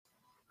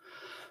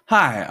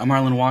Hi, I'm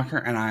Arlen Walker,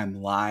 and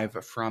I'm live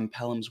from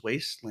Pelham's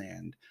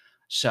Wasteland.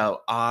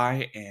 So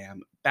I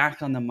am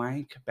back on the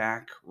mic,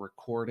 back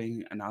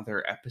recording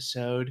another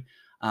episode.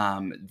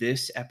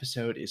 This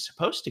episode is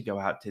supposed to go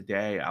out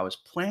today. I was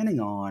planning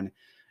on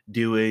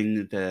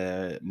doing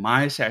the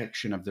my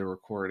section of the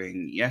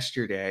recording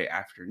yesterday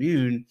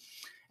afternoon,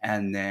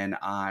 and then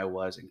I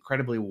was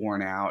incredibly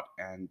worn out.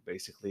 And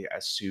basically,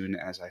 as soon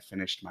as I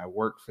finished my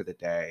work for the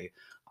day,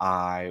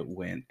 I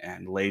went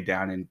and laid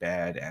down in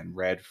bed and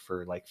read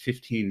for like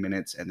 15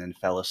 minutes and then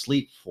fell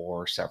asleep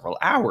for several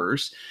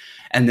hours.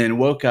 And then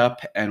woke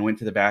up and went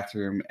to the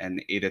bathroom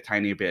and ate a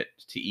tiny bit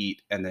to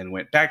eat and then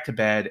went back to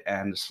bed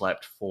and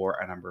slept for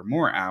a number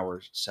more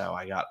hours. So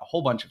I got a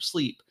whole bunch of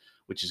sleep,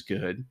 which is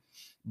good.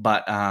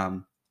 But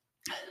I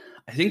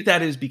think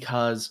that is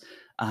because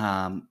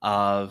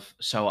of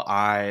so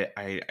I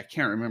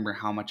can't remember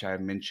how much I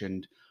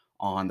mentioned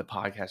on the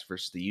podcast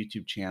versus the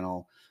YouTube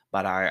channel,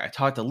 but I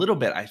talked a little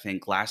bit I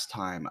think last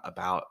time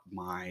about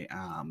my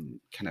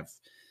kind of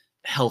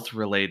health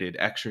related,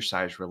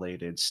 exercise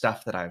related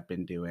stuff that I've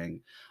been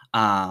doing.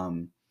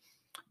 Um,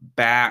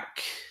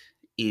 Back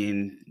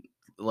in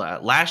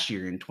last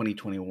year in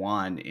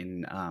 2021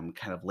 in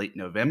kind of late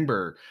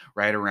November,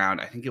 right around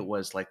I think it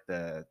was like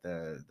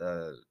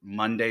the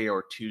Monday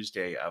or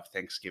Tuesday of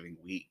Thanksgiving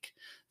week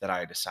that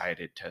I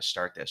decided to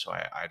start this. So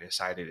I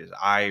decided is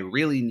I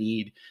really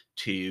need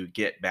to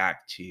get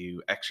back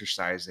to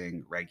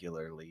exercising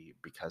regularly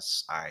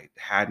because I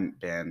hadn't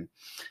been,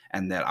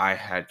 and that I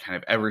had kind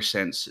of ever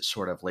since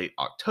sort of late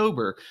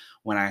October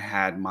when I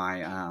had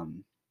my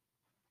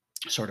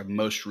sort of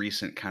most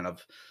recent kind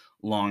of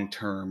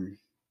long-term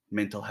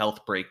mental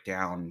health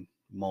breakdown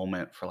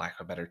moment, for lack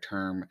of a better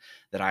term,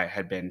 that I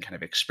had been kind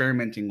of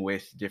experimenting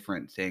with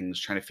different things,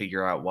 trying to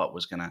figure out what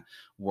was going to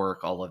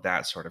work, all of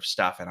that sort of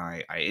stuff. And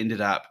I ended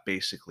up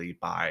basically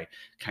by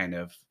kind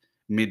of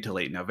mid to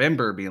late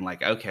November being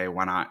like, okay,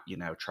 why not,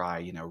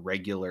 try,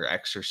 regular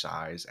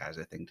exercise as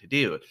a thing to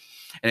do.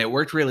 And it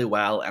worked really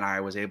well. And I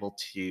was able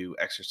to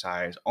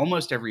exercise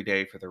almost every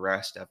day for the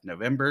rest of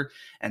November.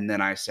 And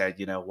then I said,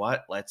 you know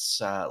what, let's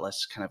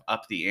kind of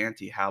up the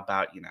ante. How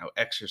about,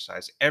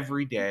 exercise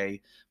every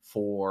day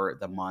for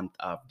the month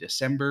of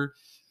December,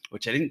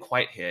 which I didn't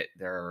quite hit.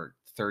 There are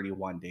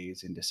 31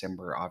 days in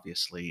December,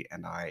 obviously,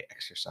 and I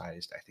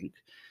exercised, I think,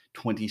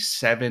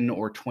 27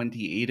 or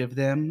 28 of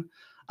them.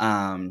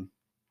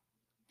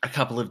 A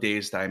couple of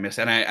days that I missed,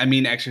 and I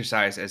mean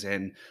exercise as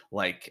in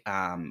like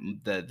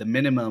the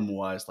minimum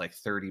was like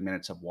 30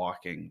 minutes of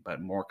walking,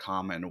 but more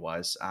common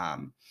was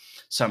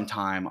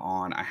sometime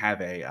on. I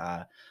have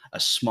a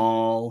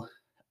small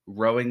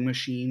rowing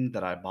machine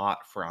that I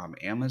bought from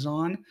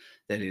Amazon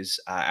that is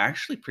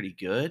actually pretty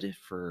good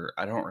for.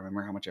 I don't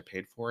remember how much I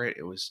paid for it.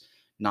 It was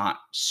not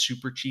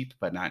super cheap,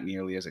 but not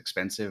nearly as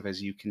expensive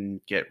as you can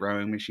get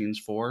rowing machines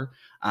for.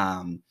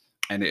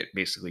 And it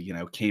basically,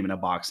 came in a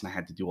box and I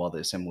had to do all the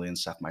assembly and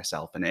stuff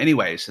myself. And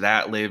anyway, so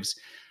that lives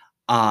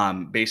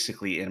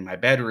basically in my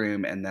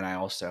bedroom. And then I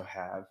also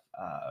have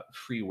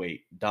free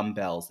weight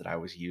dumbbells that I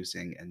was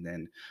using. And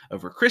then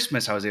over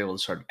Christmas, I was able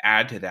to sort of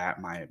add to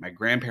that. My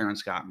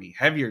grandparents got me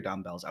heavier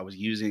dumbbells. I was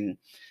using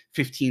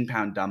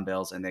 15-pound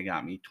dumbbells and they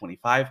got me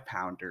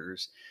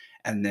 25-pounders.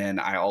 And then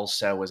I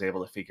also was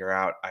able to figure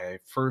out, I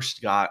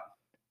first got,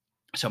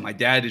 so my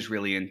dad is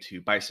really into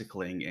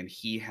bicycling and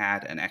he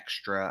had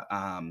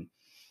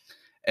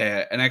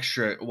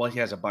well, he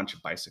has a bunch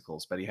of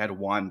bicycles, but he had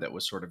one that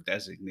was sort of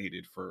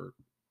designated for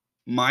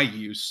my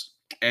use,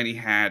 and he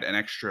had an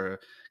extra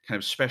kind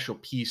of special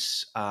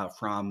piece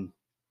from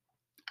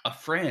a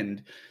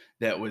friend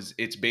that was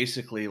it's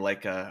basically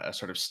like a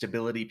sort of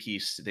stability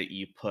piece that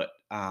you put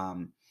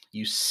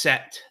you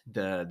set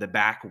the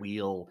back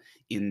wheel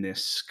in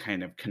this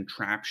kind of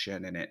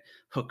contraption and it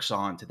hooks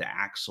onto the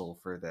axle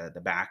for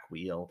the back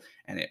wheel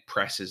and it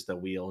presses the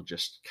wheel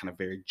just kind of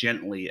very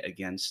gently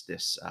against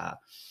this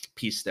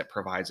piece that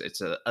provides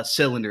it's a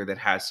cylinder that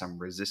has some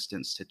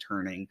resistance to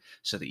turning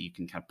so that you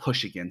can kind of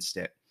push against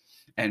it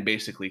and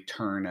basically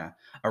turn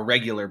a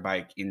regular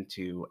bike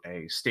into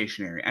a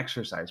stationary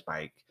exercise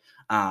bike.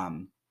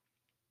 Um,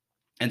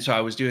 and so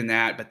I was doing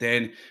that, but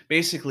then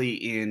basically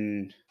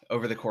in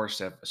over the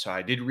course of so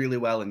I did really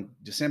well in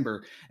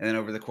December, and then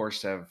over the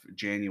course of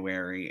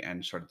January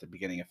and sort of the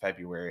beginning of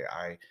February,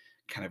 I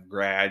kind of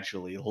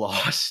gradually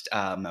lost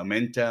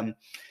momentum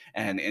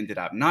and ended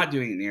up not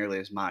doing it nearly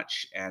as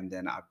much. And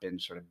then I've been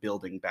sort of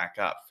building back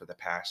up for the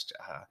past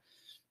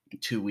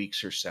 2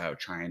 weeks or so,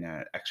 trying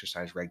to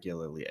exercise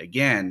regularly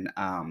again,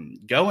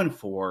 going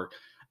for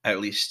at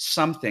least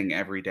something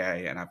every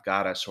day. And I've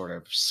got a sort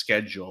of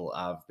schedule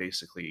of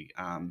basically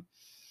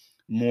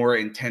more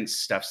intense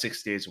stuff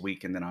 6 days a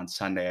week. And then on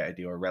Sunday, I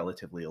do a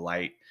relatively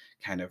light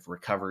kind of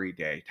recovery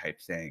day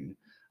type thing.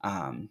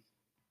 Um,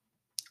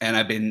 and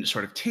I've been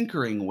sort of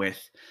tinkering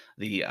with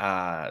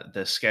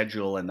the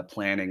schedule and the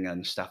planning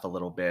and stuff a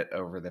little bit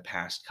over the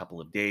past couple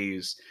of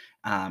days,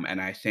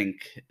 and I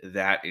think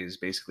that is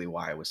basically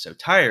why I was so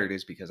tired.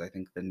 Is because I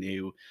think the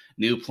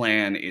new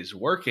plan is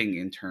working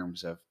in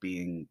terms of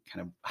being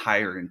kind of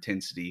higher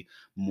intensity,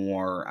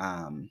 more.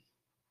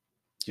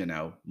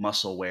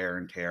 muscle wear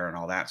and tear and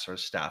all that sort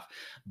of stuff,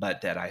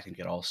 but that I think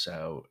it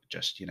also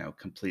just,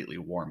 completely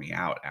wore me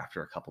out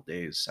after a couple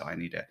days. So I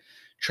need to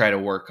try to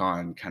work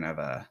on kind of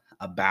a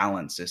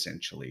balance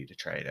essentially to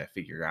try to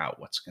figure out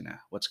what's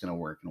gonna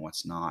work and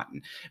what's not.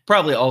 And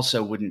probably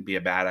also wouldn't be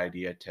a bad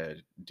idea to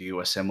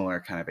do a similar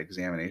kind of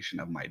examination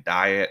of my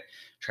diet,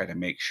 try to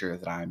make sure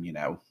that I'm,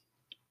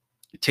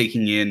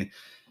 taking in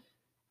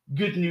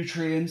good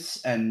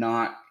nutrients and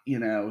not,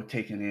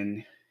 taking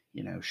in,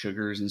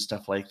 sugars and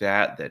stuff like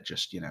that that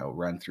just,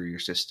 run through your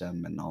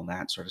system and all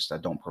that sort of stuff.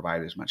 Don't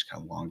provide as much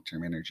kind of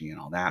long-term energy and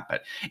all that.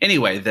 But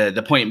anyway,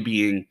 the point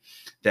being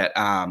that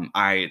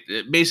I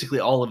basically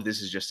all of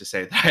this is just to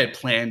say that I had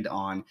planned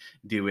on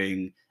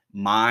doing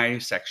my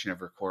section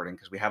of recording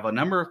because we have a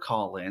number of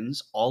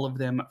call-ins, all of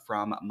them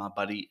from my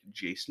buddy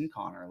Jason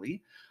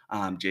Connerly.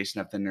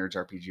 Jason of the Nerds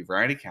RPG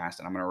Variety Cast,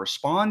 and I'm going to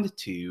respond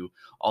to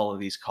all of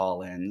these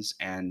call-ins,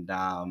 and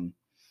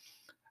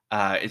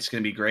it's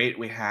going to be great.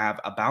 We have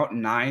about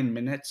 9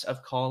 minutes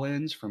of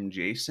call-ins from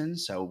Jason,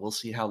 so we'll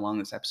see how long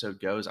this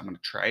episode goes. I'm going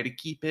to try to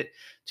keep it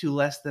to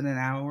less than an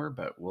hour,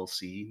 but we'll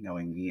see.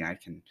 Knowing me, I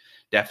can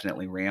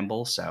definitely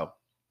ramble. So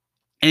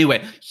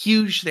anyway,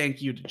 huge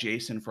thank you to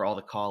Jason for all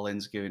the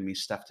call-ins, giving me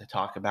stuff to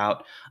talk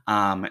about.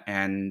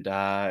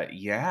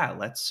 Yeah,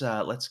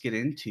 let's get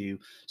into.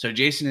 So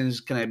Jason is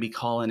going to be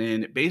calling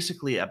in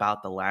basically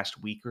about the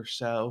last week or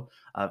so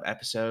of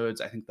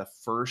episodes. I think the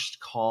first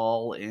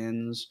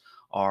call-ins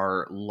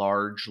are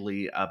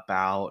largely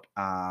about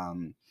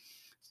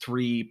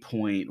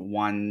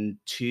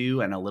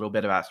 3.12 and a little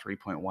bit about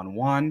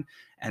 3.11,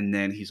 and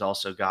then he's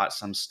also got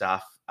some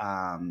stuff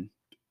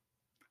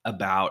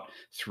about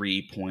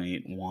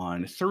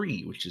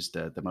 3.13, which is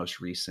the most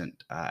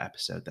recent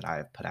episode that I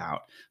have put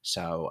out.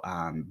 So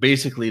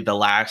basically, the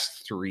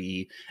last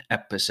 3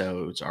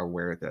 episodes are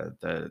where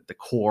the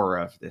core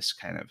of this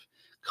kind of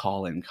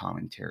call-in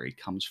commentary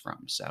comes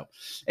from. So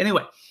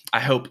anyway, I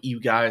hope you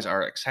guys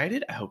are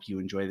excited. I hope you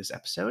enjoy this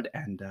episode,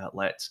 and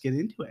let's get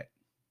into it.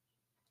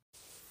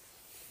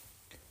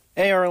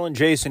 Hey, Arlen,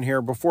 Jason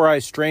here. Before I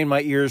strain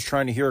my ears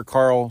trying to hear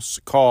Carl's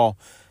call,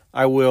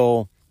 I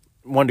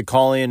wanted to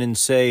call in and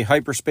say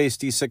Hyperspace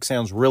D6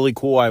 sounds really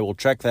cool. I will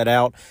check that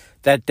out.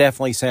 That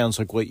definitely sounds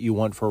like what you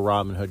want for a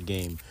Robin Hood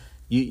game.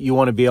 You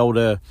want to be able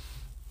to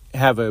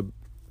have a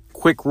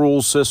quick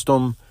rule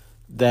system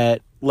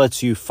that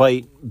lets you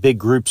fight big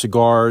groups of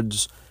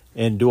guards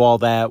and do all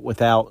that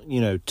without,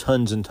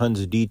 tons and tons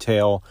of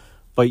detail.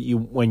 But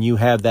when you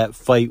have that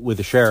fight with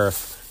the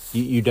sheriff,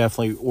 you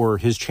definitely, or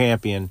his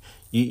champion,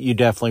 you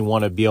definitely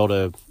want to be able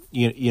to,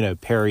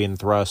 parry and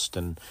thrust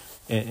and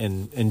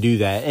do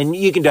that. And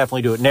you can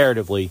definitely do it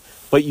narratively,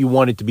 but you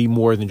want it to be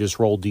more than just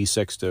roll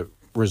D6 to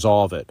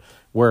resolve it.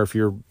 Where if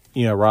you're,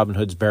 Robin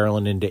Hood's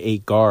barreling into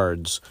 8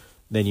 guards,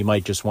 then you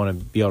might just want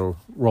to be able to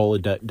roll a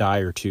die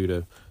or two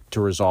to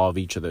resolve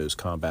each of those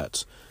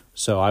combats.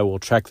 So I will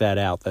check that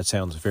out. That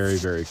sounds very,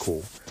 very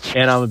cool.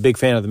 And I'm a big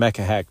fan of the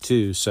Mecha Hack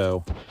too,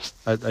 so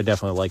I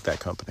definitely like that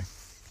company.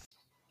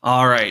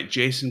 All right,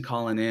 Jason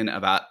calling in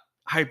about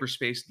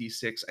Hyperspace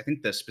D6. I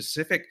think the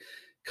specific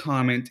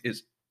comment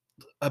is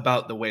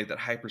about the way that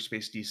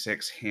Hyperspace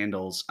D6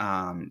 handles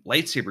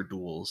lightsaber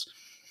duels,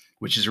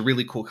 which is a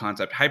really cool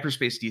concept.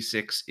 Hyperspace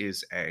D6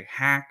 is a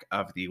hack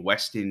of the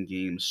West End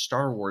Games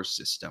Star Wars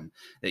system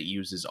that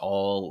uses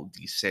all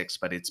D6,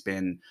 but it's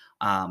been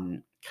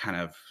kind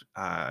of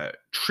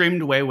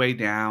trimmed way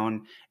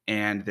down,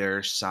 and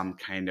there's some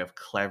kind of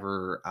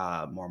clever,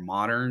 more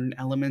modern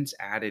elements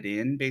added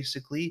in,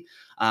 basically.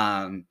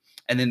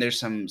 And then there's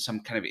some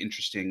kind of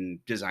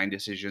interesting design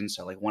decisions.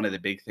 So, like, one of the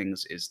big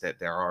things is that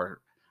there are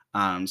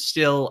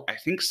still, I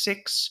think,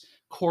 6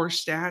 core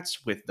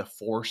stats, with the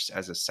Force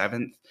as a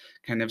 7th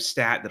kind of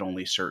stat that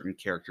only certain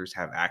characters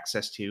have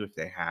access to if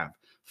they have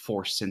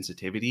Force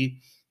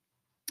sensitivity.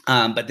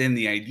 But then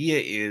the idea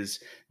is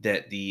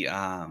that the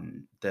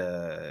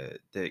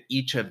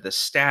each of the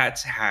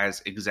stats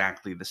has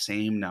exactly the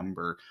same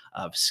number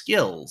of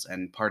skills,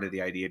 and part of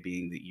the idea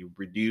being that you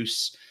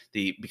reduce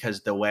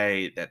because the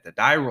way that the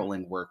die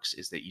rolling works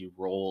is that you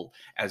roll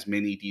as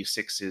many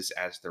d6s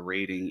as the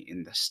rating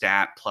in the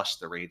stat plus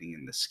the rating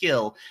in the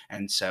skill,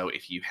 and so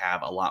if you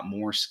have a lot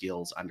more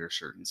skills under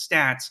certain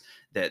stats,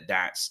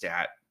 that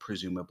stat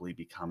presumably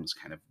becomes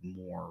kind of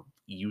more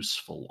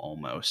useful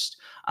almost,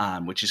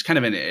 which is kind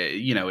of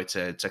it's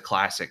a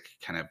classic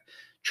kind of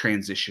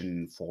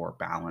transition for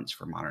balance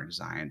for modern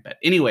design. But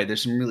anyway,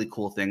 there's some really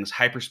cool things.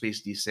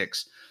 Hyperspace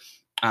D6.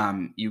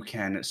 You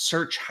can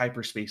search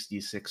Hyperspace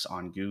D6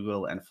 on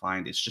Google and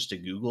find it's just a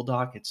Google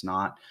Doc. It's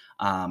not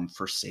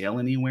for sale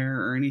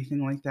anywhere or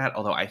anything like that.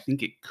 Although I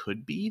think it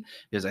could be,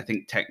 because I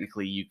think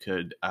technically you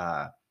could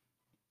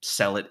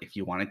sell it if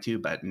you wanted to.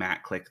 But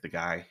Matt Click, the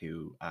guy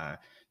who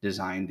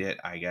designed it,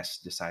 I guess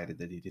decided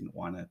that he didn't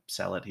want to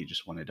sell it. He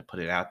just wanted to put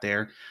it out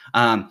there.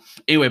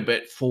 Anyway,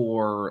 but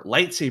for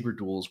lightsaber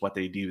duels, what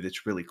they do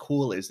that's really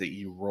cool is that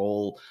you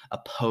roll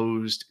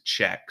opposed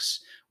checks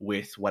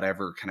with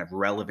whatever kind of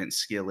relevant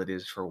skill it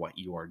is for what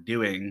you are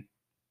doing.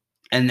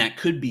 And that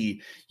could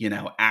be,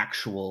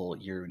 actual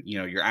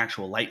your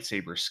actual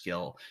lightsaber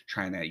skill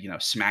trying to,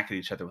 smack at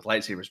each other with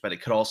lightsabers, but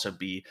it could also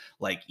be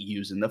like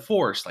using the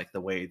force, like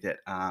the way that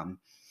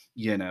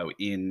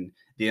in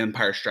The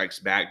Empire Strikes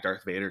Back,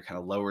 Darth Vader kind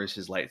of lowers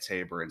his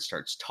lightsaber and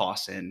starts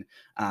tossing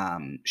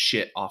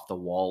shit off the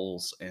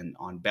walls and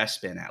on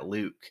Bespin at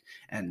Luke,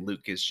 and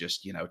Luke is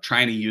just,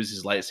 trying to use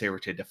his lightsaber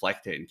to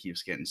deflect it and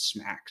keeps getting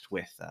smacked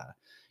with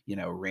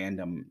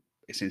random,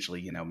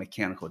 essentially,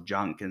 mechanical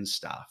junk and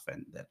stuff,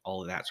 and that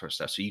all of that sort of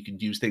stuff. So you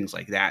could use things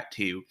like that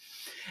too.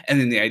 And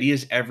then the idea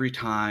is every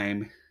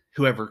time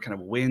whoever kind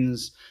of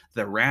wins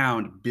the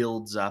round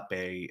builds up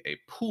a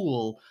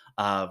pool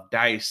of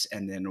dice.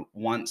 And then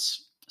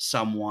once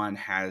someone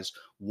has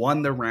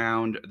won the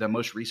round, the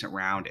most recent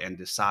round, and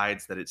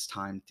decides that it's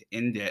time to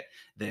end it,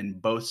 then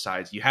both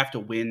sides, you have to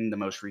win the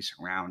most recent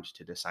round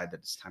to decide that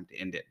it's time to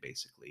end it,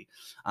 basically.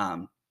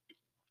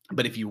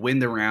 But if you win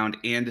the round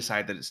and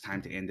decide that it's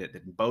time to end it,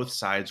 then both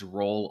sides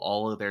roll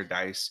all of their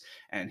dice,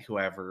 and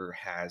whoever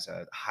has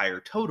a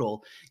higher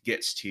total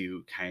gets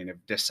to kind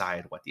of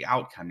decide what the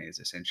outcome is,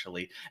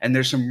 essentially. And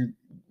there's some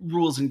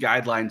rules and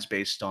guidelines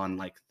based on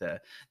like the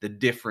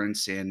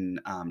difference in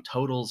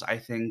totals. I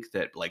think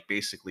that, like,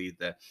 basically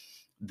the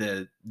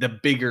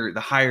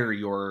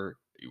higher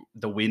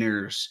the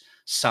winner's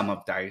sum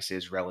of dice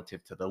is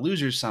relative to the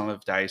loser's sum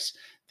of dice,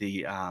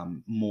 the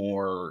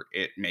more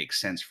it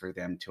makes sense for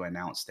them to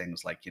announce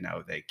things like,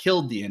 they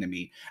killed the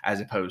enemy,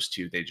 as opposed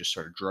to they just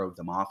sort of drove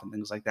them off and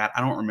things like that.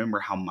 I don't remember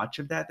how much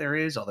of that there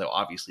is, although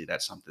obviously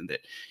that's something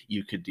that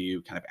you could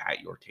do kind of at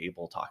your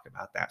table, talk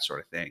about that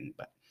sort of thing.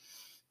 But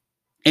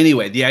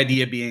anyway, the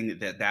idea being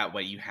that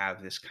way you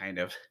have this kind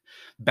of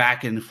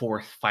back and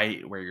forth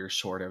fight where you're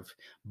sort of,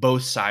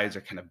 both sides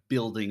are kind of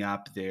building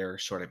up their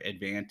sort of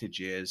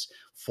advantages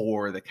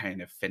for the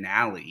kind of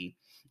finale.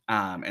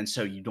 And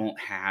so you don't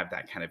have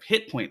that kind of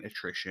hit point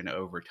attrition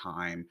over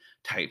time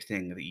type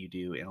thing that you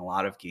do in a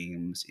lot of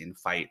games in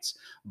fights,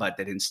 but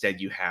that instead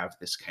you have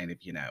this kind of,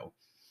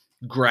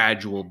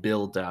 gradual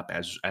build up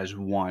as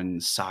one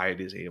side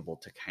is able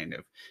to kind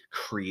of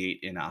create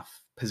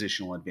enough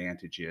positional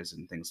advantages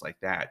and things like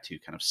that to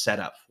kind of set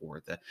up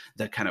for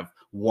the kind of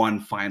one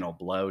final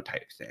blow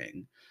type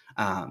thing,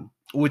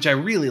 which I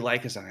really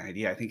like as an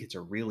idea. I think it's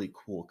a really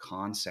cool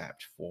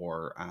concept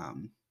for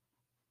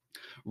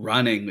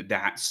running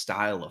that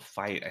style of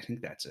fight. I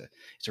think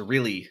it's a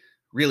really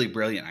really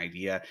brilliant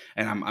idea,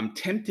 and I'm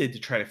tempted to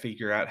try to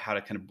figure out how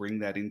to kind of bring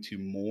that into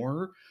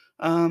more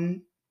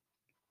um,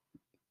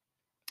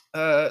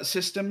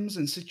 systems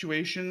and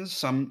situations,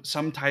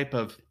 some type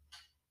of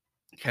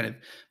kind of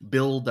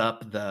build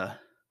up the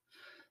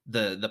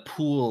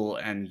pool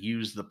and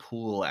use the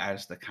pool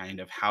as the kind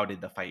of how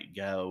did the fight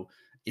go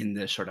in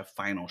this sort of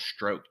final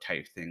stroke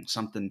type thing.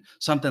 Something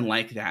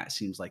like that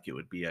seems like it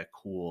would be a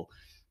cool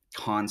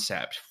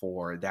concept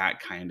for that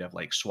kind of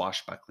like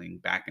swashbuckling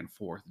back and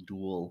forth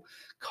dual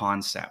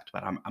concept,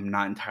 but I'm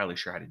not entirely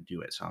sure how to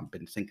do it, so I've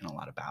been thinking a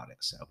lot about it.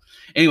 So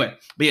anyway,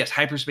 but yes,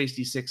 Hyperspace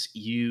D6,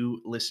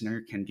 you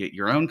listener can get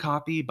your own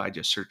copy by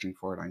just searching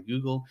for it on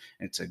Google.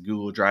 It's a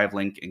Google Drive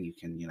link, and you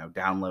can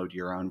download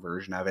your own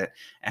version of it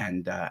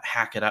and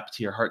hack it up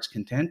to your heart's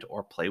content,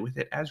 or play with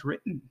it as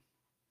written.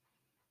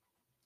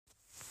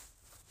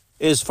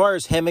 As far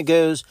as HEMA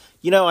goes,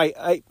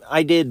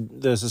 I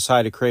did the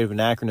Society of Creative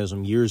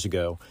Anachronism years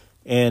ago,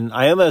 and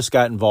I almost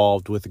got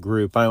involved with a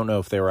group. I don't know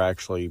if they were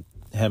actually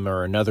HEMA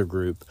or another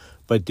group,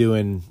 but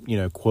doing,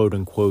 quote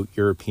unquote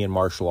European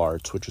martial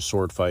arts, which is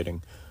sword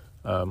fighting,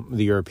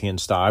 the European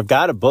style. I've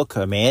got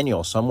a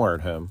manual somewhere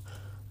at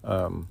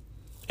home.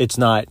 It's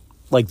not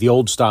like the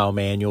old style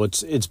manual.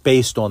 It's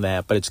based on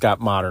that, but it's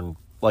got modern,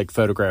 like,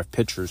 photograph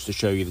pictures to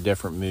show you the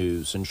different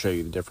moves and show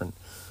you the different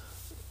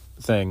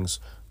things.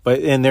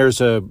 And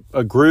there's a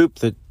group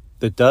that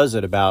does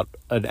it about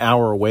an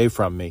hour away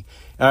from me.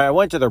 And I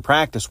went to their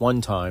practice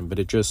one time, but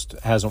it just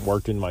hasn't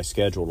worked in my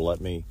schedule to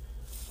let me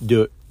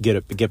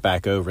get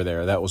back over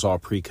there. That was all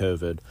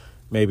pre-COVID.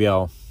 Maybe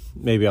I'll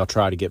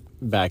try to get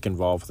back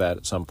involved with that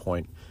at some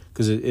point,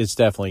 because it's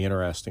definitely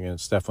interesting, and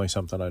it's definitely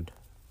something I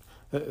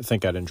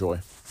think I'd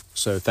enjoy.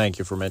 So thank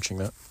you for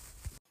mentioning that.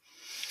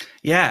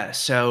 Yeah.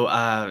 So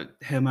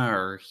HEMA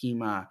or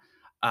HEMA,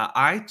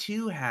 I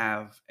too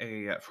have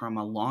from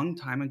a long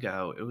time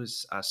ago. It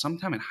was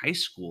sometime in high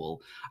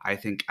school. I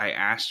think I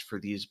asked for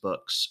these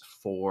books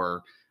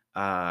for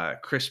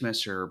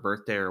Christmas or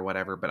birthday or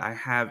whatever, but I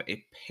have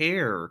a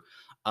pair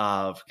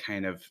of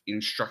kind of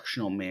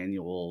instructional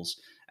manuals.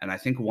 And I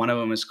think one of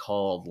them is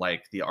called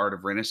like The Art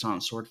of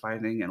Renaissance Sword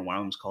Fighting, and one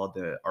of them is called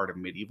The Art of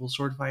Medieval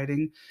Sword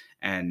Fighting.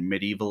 And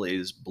medieval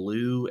is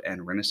blue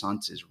and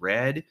Renaissance is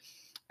red.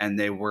 And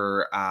they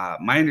were,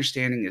 my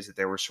understanding is that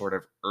they were sort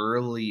of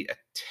early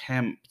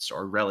attempts,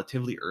 or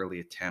relatively early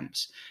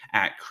attempts,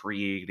 at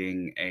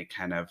creating a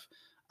kind of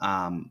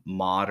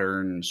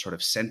modern sort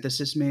of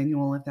synthesis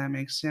manual, if that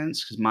makes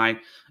sense. Because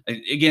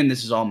again,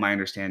 this is all my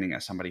understanding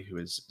as somebody who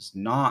is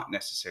not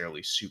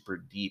necessarily super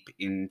deep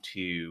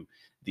into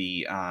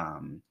the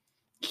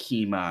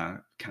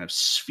HEMA kind of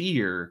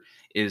sphere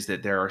is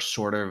that there are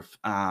sort of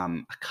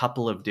a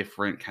couple of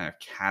different kind of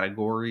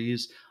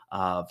categories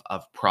of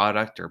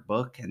product or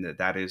book, and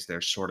that is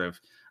there's sort of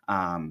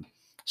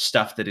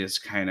stuff that is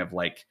kind of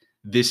like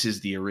this is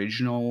the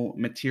original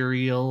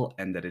material,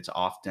 and that it's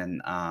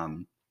often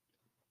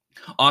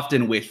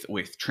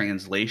with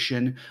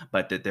translation,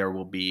 but that there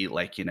will be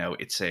like,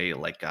 it's a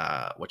like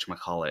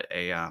whatchamacallit,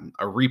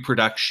 a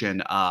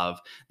reproduction of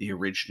the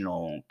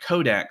original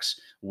codex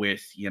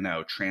with,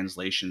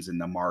 translations in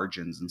the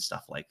margins and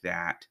stuff like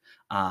that,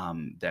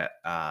 that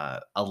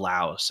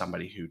allow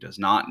somebody who does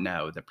not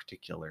know the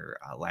particular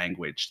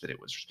language that it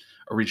was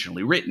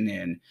originally written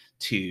in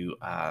to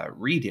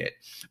read it,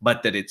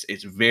 but that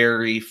it's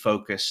very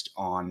focused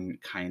on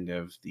kind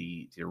of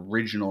the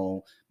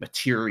original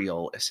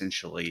material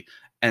essentially.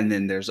 And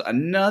then there's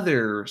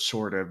another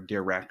sort of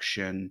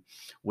direction,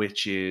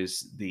 which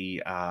is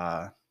the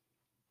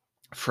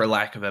for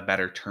lack of a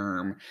better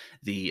term,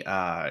 the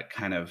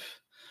kind of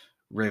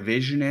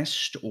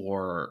revisionist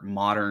or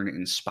modern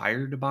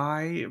inspired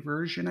by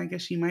version, I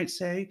guess you might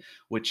say,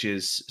 which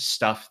is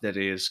stuff that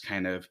is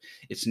kind of,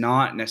 it's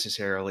not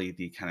necessarily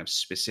the kind of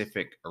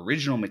specific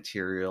original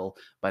material,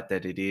 but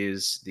that it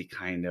is the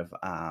kind of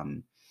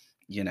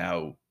you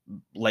know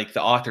like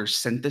the author's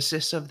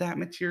synthesis of that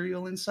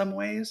material in some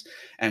ways.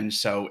 And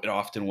so it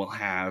often will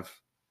have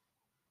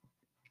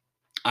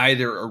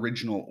either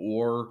original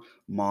or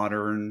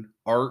modern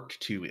art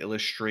to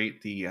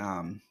illustrate the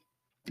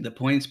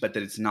points, but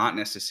that it's not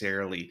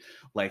necessarily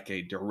like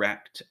a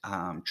direct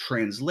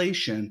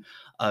translation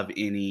of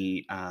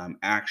any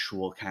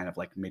actual kind of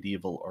like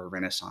medieval or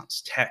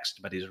Renaissance text,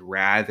 but is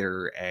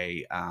rather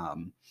a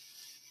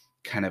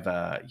kind of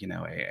a,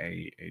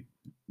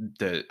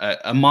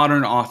 a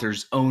modern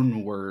author's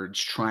own words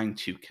trying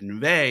to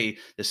convey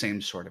the same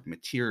sort of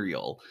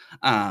material.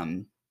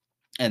 And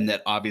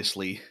that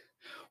obviously,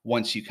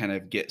 once you kind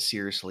of get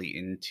seriously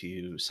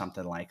into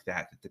something like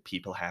that, that the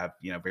people have,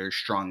 very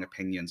strong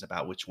opinions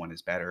about which one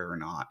is better or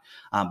not.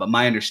 But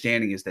my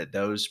understanding is that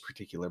those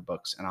particular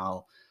books, and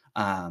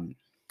um,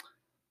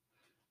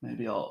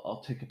 maybe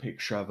I'll take a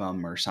picture of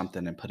them or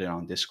something and put it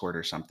on Discord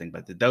or something.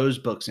 But those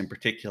books in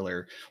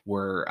particular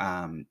were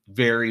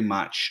very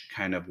much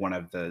kind of one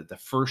of the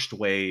first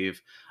wave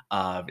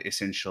of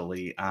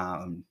essentially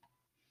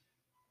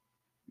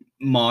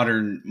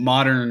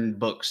modern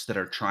books that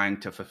are trying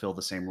to fulfill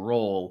the same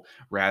role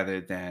rather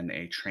than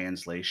a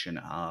translation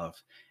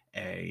of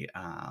a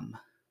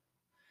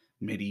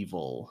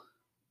medieval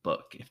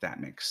book, if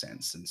that makes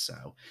sense. And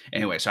so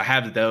anyway, so I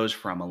have those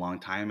from a long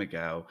time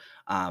ago,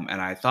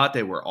 and I thought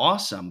they were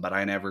awesome, but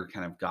I never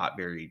kind of got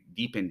very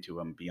deep into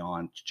them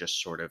beyond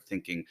just sort of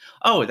thinking,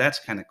 oh, that's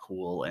kind of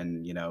cool,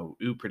 and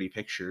ooh, pretty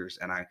pictures.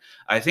 And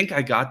I think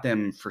I got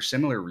them for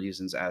similar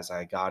reasons as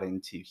I got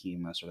into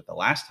HEMA, sort of the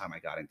last time I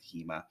got into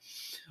HEMA,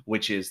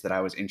 which is that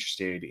I was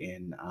interested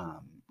in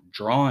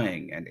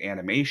drawing and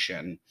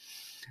animation.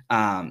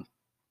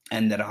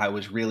 And that I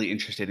was really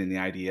interested in the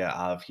idea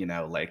of,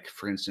 like,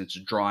 for instance,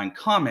 drawing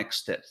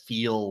comics that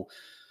feel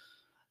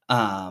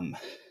um,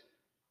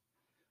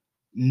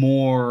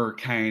 more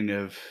kind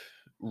of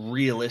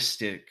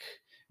realistic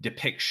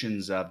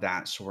depictions of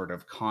that sort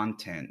of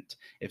content,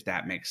 if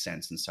that makes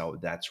sense. And so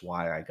that's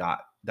why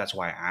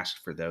I asked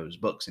for those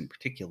books in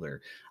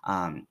particular,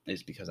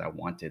 is because I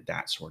wanted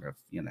that sort of,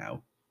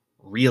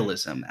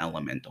 realism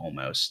element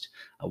almost.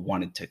 I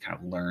wanted to kind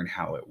of learn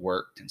how it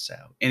worked. And so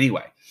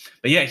anyway,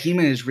 but yeah,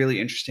 HEMA is really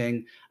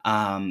interesting.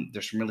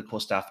 There's some really cool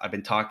stuff. I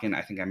think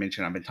I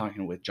mentioned I've been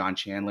talking with John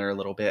Chandler a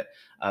little bit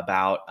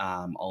about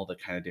all the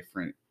kind of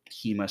different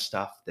HEMA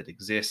stuff that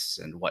exists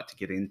and what to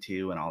get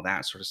into and all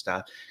that sort of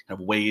stuff, kind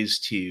of ways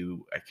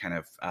to kind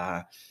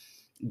of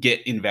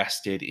get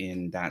invested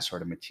in that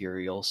sort of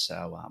material.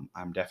 So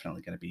I'm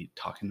definitely going to be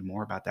talking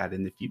more about that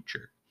in the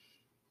future.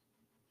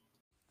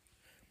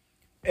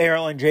 Hey,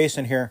 Erlen,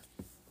 Jason here.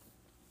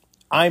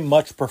 I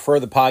much prefer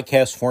the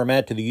podcast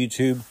format to the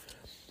YouTube.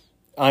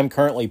 I'm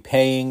currently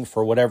paying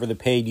for whatever the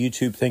paid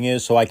YouTube thing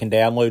is so I can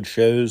download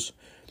shows,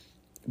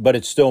 but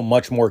it's still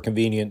much more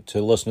convenient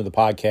to listen to the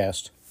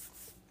podcast.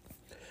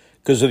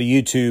 Because of the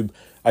YouTube,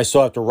 I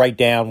still have to write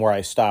down where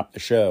I stopped the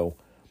show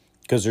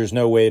because there's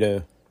no way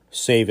to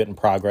save it in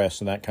progress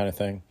and that kind of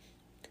thing.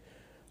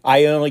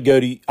 I only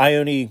go to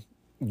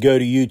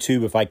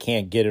YouTube if I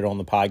can't get it on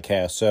the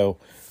podcast. So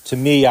to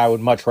me, I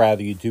would much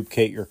rather you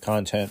duplicate your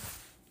content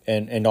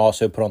and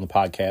also put on the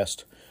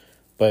podcast.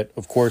 But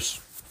of course,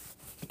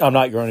 I'm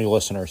not your only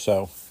listener,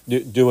 so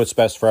do what's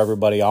best for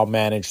everybody. I'll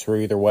manage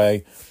through either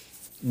way.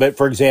 But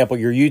for example,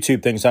 your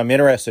YouTube things, I'm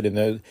interested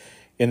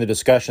in the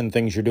discussion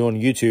things you're doing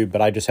on YouTube,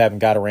 but I just haven't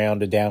got around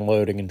to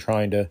downloading and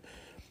trying to,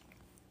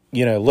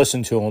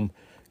 listen to them.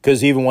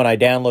 Because even when I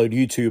download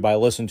YouTube, I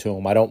listen to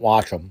them. I don't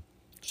watch them.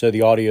 So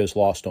the audio is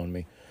lost on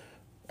me.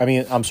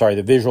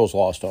 The visual's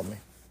lost on me.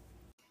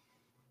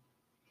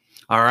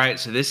 All right,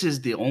 so this is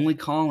the only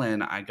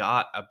call-in I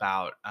got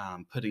about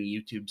putting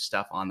YouTube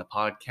stuff on the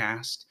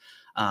podcast.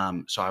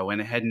 So I went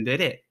ahead and did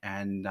it.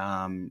 And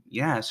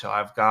so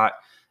I've got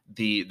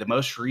the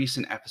most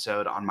recent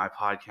episode on my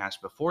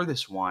podcast before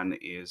this one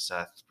is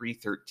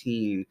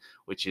 313,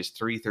 which is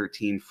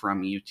 313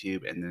 from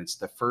YouTube, and then it's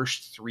the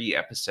first 3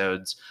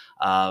 episodes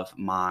of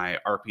my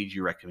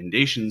RPG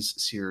recommendations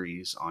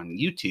series on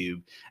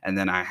YouTube. And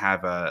then I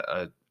have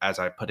as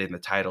I put in the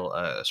title,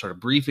 a sort of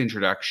brief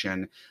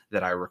introduction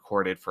that I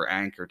recorded for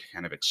Anchor to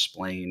kind of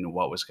explain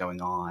what was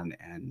going on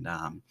and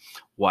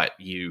what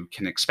you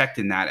can expect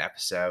in that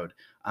episode,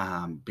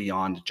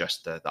 beyond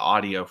just the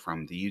audio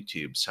from the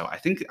YouTube. So I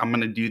think I'm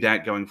going to do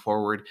that going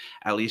forward,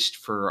 at least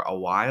for a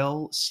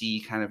while, see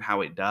kind of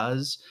how it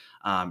does,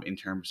 in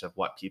terms of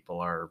what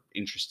people are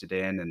interested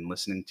in and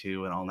listening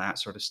to and all that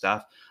sort of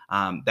stuff.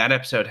 That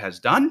episode has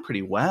done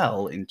pretty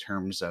well in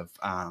terms of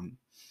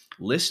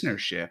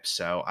listenership.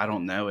 So I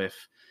don't know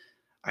if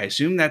I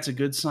assume that's a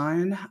good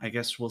sign. I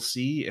guess we'll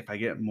see if I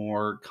get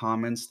more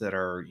comments that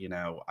are,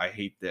 I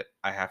hate that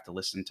I have to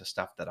listen to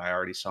stuff that I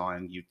already saw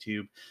on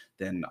YouTube.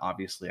 Then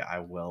obviously I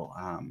will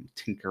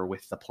tinker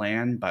with the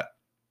plan. But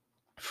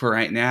for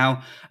right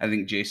now, I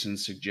think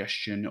Jason's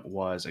suggestion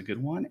was a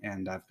good one,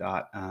 and I've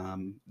got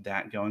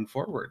that going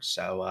forward.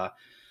 So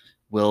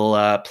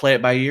we'll play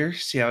it by ear,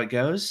 see how it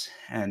goes.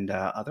 And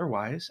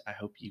otherwise, I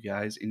hope you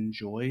guys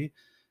enjoy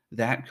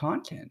that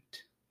content.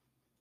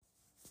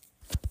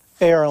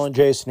 Hey, Arlen,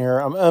 Jason here.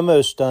 I'm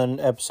almost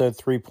done episode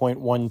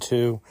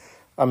 3.12.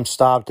 I'm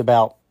stopped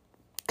about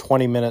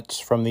 20 minutes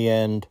from the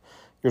end.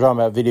 You're talking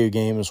about video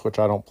games, which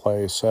I don't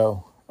play,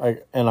 so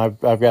I've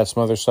got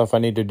some other stuff I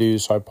need to do,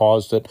 so I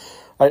paused it.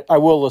 I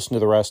will listen to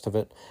the rest of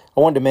it. I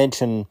wanted to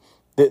mention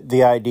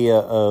the idea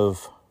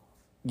of,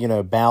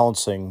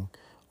 balancing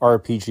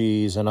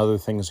RPGs and other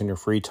things in your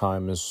free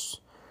time is,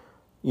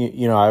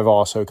 I've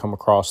also come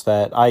across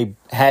that. I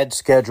had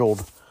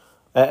scheduled,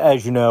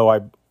 as you know, I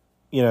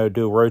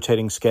do a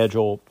rotating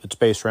schedule. It's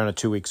based around a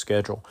 2-week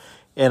schedule.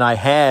 And I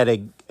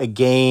had a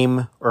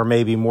game, or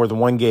maybe more than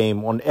one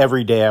game, on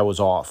every day I was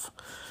off.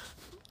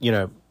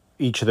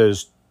 Each of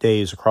those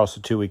days across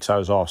the 2 weeks I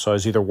was off. So I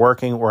was either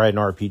working or I had an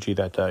RPG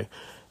that day.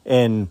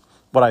 And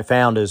what I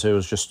found is it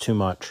was just too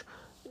much.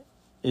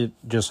 I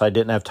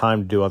didn't have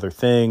time to do other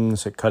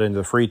things. It cut into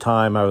the free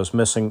time. I was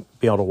missing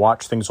being able to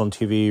watch things on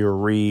TV or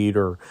read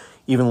or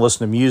even listen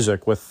to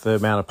music with the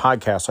amount of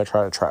podcasts I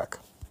try to track.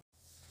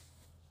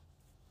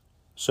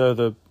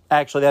 So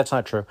actually, that's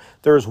not true.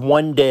 There was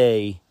one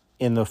day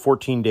in the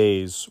 14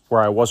 days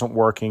where I wasn't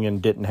working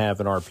and didn't have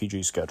an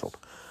RPG scheduled.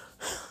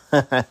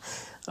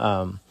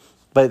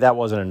 But that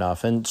wasn't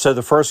enough. And so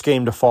the first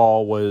game to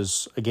fall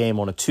was a game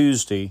on a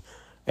Tuesday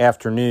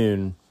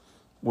afternoon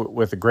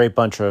with a great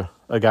bunch of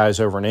guys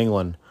over in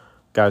England,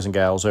 guys and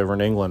gals over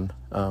in England.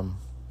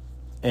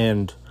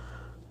 And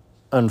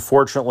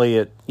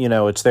unfortunately,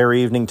 it's their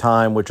evening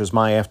time, which is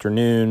my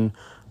afternoon,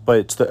 but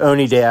it's the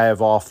only day I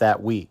have off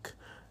that week.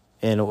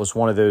 And it was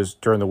one of those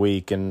during the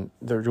week, and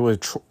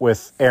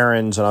with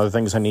errands and other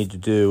things I need to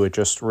do, it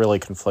just really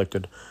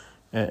conflicted.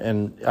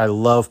 And I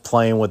love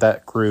playing with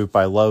that group.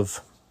 I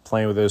love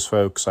playing with those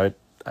folks. I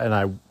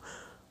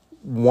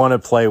want to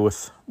play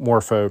with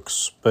more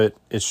folks, but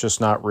it's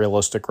just not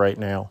realistic right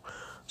now.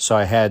 So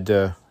I had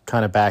to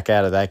kind of back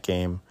out of that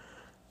game.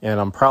 And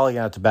I'm probably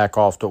going to have to back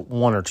off to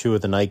 1 or 2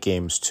 of the night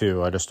games,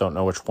 too. I just don't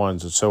know which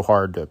ones. It's so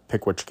hard to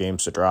pick which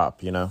games to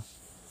drop,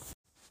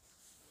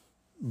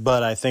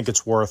 But I think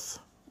it's worth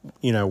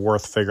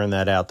figuring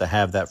that out, to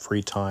have that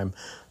free time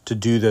to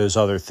do those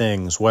other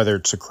things, whether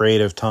it's a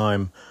creative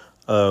time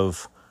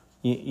of,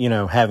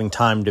 having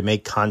time to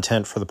make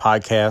content for the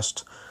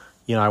podcast.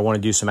 I want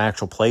to do some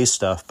actual play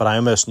stuff, but I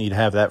almost need to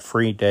have that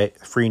free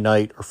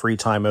night or free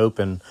time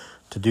open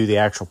to do the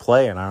actual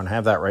play, and I don't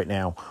have that right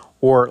now.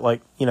 Or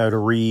to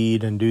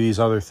read and do these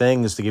other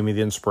things to give me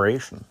the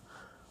inspiration.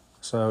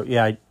 So,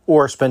 yeah,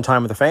 or spend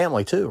time with the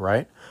family too,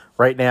 right?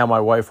 Right now, my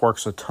wife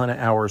works a ton of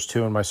hours,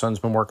 too, and my son's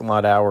been working a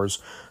lot of hours.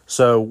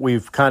 So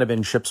we've kind of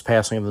been ships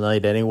passing in the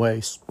night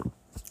anyways.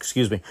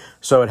 Excuse me.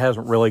 So it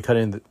hasn't really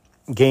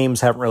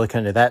games haven't really cut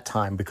into that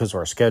time because of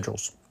our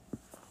schedules.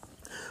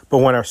 But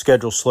when our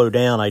schedules slow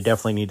down, I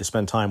definitely need to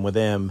spend time with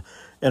them.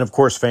 And, of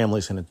course,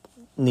 family's going to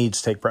need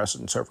to take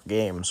precedence over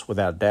games,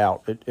 without a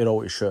doubt. It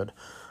always should.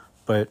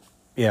 But,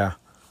 yeah.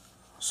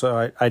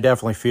 So I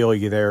definitely feel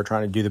you there,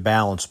 trying to do the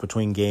balance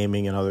between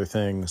gaming and other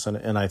things.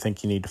 And I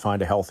think you need to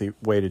find a healthy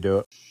way to do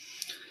it.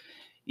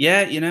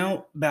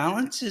 Yeah,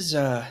 balance is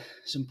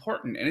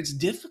important, and it's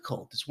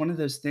difficult. It's one of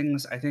those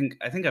things. I think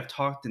I've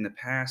talked in the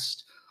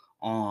past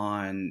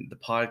on the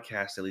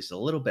podcast, at least a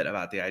little bit,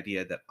 about the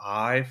idea that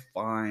I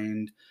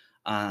find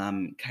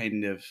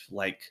kind of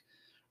like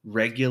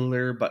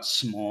regular but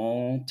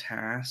small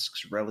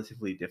tasks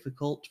relatively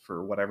difficult.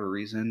 For whatever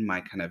reason, my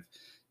kind of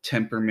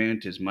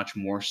temperament is much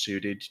more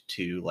suited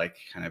to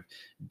kind of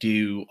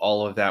do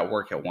all of that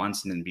work at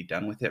once and then be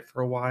done with it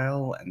for a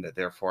while, and that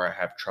therefore I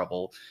have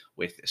trouble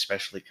with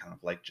especially kind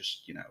of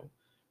just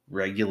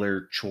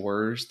regular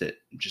chores that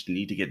just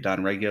need to get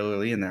done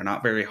regularly, and they're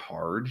not very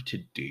hard to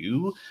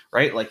do,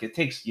 right? It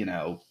takes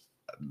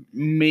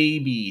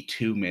maybe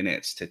 2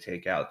 minutes to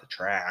take out the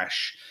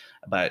trash,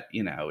 but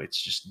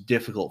it's just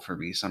difficult for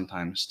me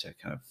sometimes to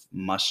kind of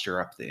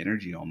muster up the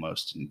energy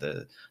almost and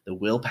the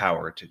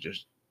willpower to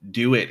just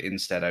do it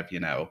instead of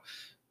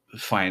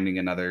finding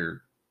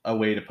a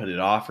way to put it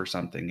off or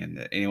something.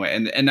 And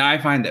anyway, and I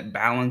find that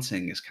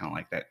balancing is kind of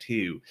like that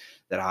too,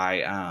 that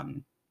I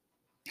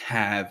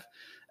have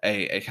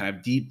a kind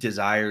of deep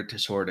desire to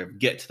sort of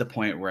get to the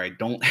point where I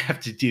don't have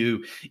to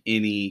do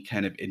any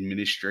kind of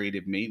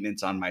administrative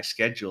maintenance on my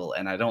schedule.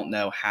 And I don't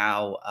know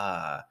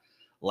how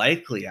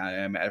likely I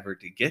am ever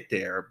to get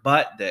there,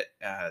 but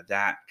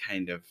that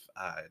kind of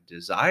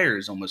desire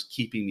is almost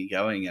keeping me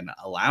going and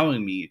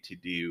allowing me to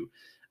do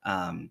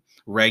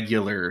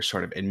regular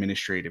sort of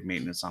administrative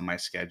maintenance on my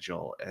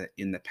schedule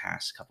in the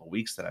past couple of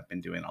weeks that I've been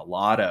doing a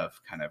lot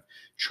of kind of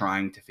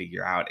trying to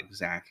figure out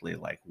exactly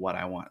like what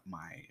I want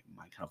my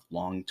kind of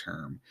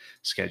long-term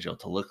schedule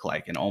to look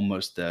like, and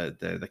almost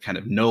the kind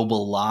of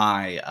noble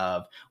lie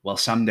of, well,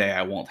 someday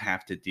I won't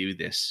have to do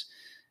this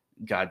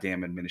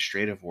goddamn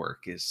administrative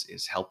work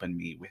is helping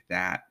me with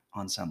that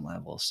on some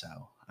level. So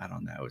I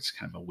don't know. It's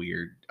kind of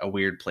a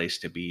weird place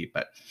to be,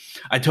 but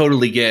I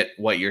totally get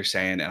what you're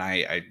saying. And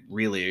I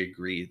really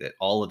agree that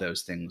all of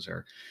those things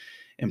are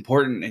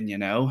important. And,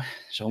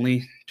 it's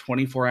only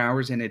 24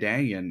 hours in a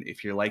day. And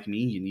if you're like me,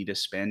 you need to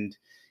spend,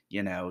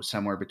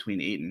 somewhere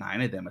between 8 and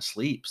 9 of them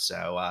asleep.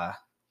 So,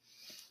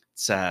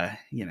 it's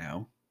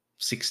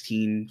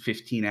 16,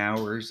 15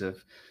 hours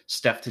of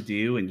stuff to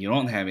do, and you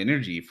don't have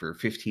energy for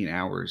 15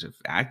 hours of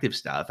active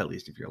stuff. At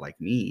least if you're like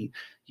me,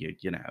 you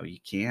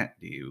can't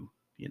do,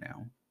 you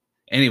know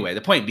anyway,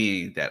 the point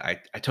being that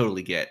I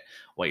totally get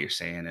what you're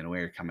saying and where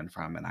you're coming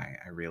from, and I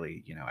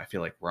really, I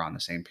feel like we're on the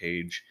same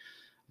page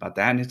about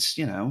that. And it's,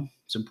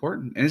 it's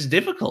important and it's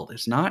difficult.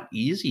 It's not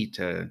easy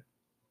to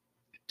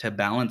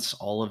balance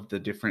all of the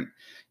different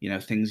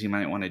things you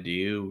might want to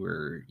do,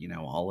 or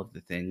all of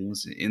the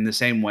things, in the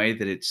same way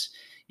that it's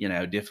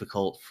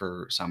difficult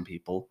for some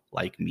people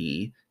like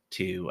me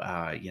to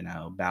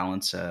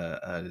balance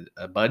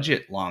a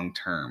budget long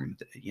term.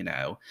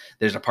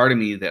 There's a part of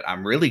me that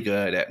I'm really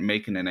good at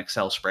making an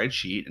Excel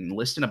spreadsheet and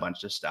listing a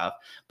bunch of stuff,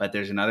 but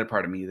there's another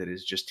part of me that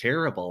is just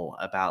terrible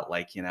about,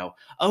 like,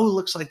 oh,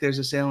 looks like there's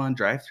a sale on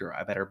drive-through,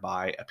 I better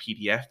buy a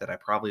PDF that I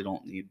probably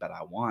don't need but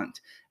I want.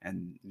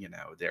 And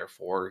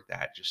therefore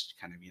that just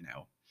kind of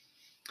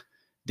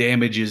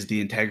damages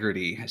the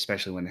integrity,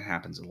 especially when it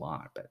happens a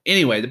lot. But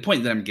anyway, the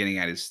point that I'm getting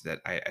at is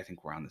that I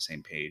think we're on the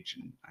same page,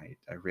 and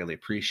I really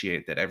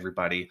appreciate that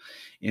everybody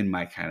in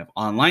my kind of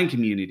online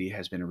community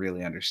has been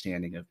really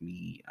understanding of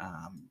me,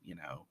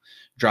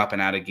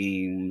 dropping out of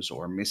games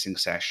or missing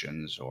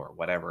sessions or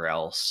whatever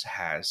else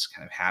has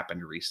kind of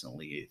happened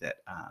recently that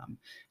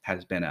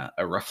has been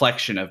a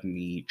reflection of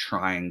me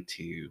trying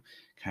to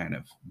kind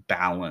of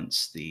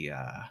balance the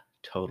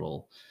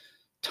total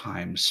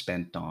time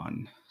spent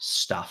on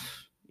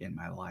stuff in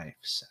my life.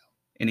 So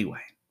anyway.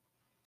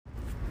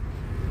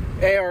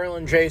 Hey,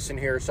 Arlen, Jason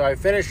here. So I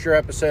finished your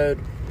episode,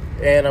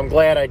 and I'm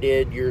glad I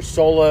did. Your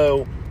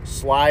solo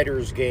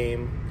Sliders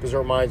game, because it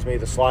reminds me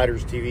of the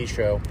Sliders TV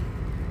show.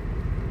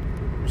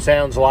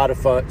 Sounds a lot of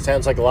fun.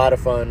 Sounds like a lot of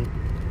fun.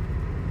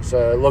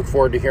 So I look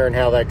forward to hearing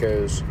how that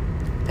goes.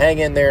 Hang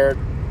in there,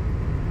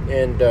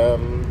 and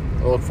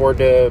I look forward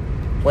to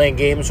playing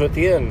games with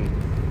you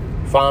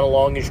and following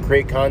along as you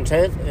create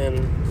content and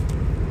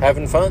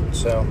having fun.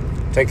 So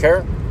take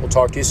care. We'll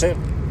talk to you soon.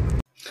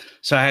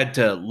 So I had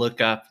to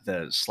look up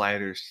the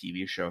Sliders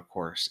TV show. Of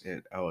course,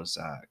 it was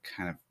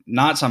kind of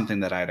not something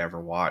that I'd ever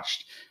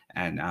watched,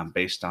 and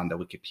based on the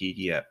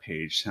Wikipedia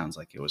page, sounds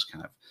like it was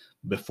kind of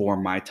before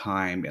my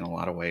time in a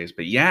lot of ways.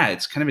 But yeah,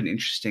 it's kind of an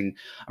interesting.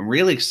 I'm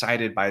really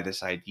excited by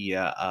this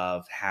idea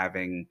of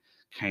having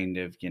kind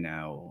of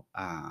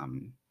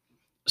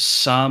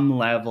some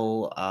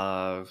level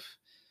of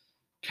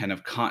kind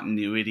of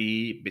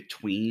continuity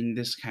between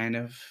this kind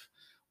of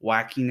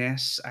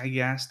wackiness. I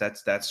guess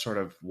that's sort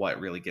of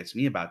what really gets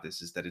me about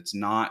this, is that it's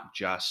not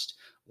just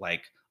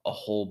like a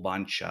whole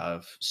bunch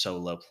of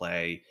solo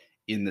play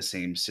in the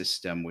same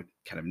system with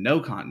kind of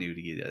no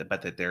continuity,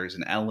 but that there is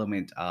an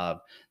element of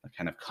a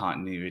kind of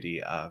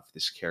continuity of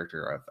this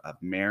character of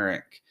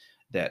Merrick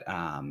that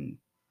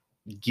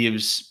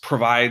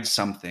provides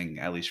something,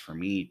 at least for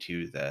me,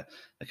 to the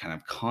kind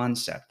of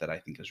concept that I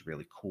think is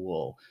really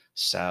cool.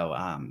 So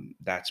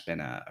that's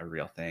been a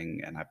real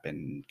thing, and I've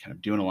been kind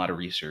of doing a lot of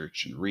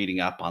research and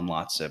reading up on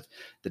lots of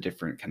the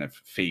different kind of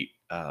Fate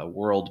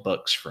world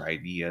books for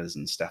ideas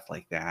and stuff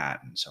like that.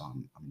 And so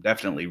I'm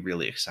definitely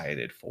really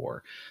excited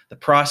for the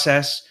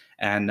process,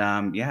 and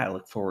yeah, I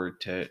look forward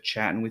to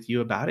chatting with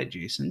you about it,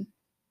 Jason.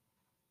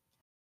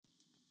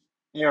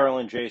 Hey,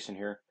 Arlen, Jason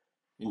here.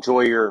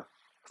 Enjoy your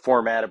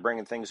format of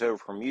bringing things over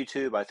from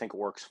YouTube. I think it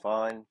works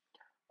fine.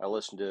 I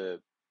listened to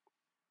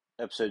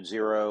episode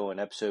 0 and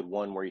episode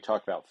 1 where you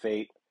talked about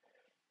Fate,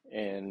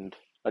 and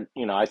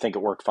I think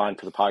it worked fine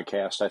for the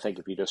podcast. I think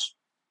if you just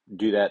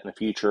do that in the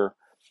future,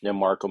 then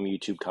mark them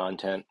YouTube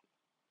content,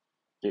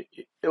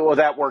 well,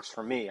 that works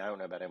for me. I don't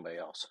know about anybody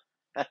else.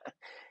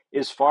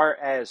 As far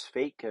as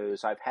Fate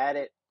goes, I've had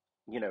it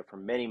for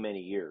many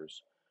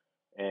years,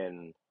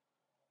 and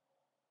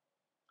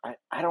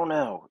I don't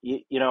know.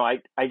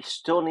 I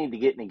still need to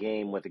get in a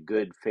game with a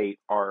good Fate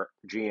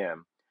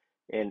RGM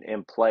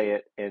and play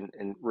it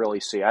and really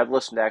see. I've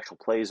listened to actual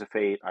plays of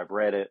Fate. I've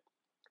read it.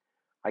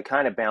 I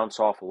kind of bounce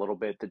off a little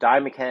bit. The die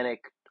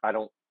mechanic, I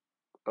don't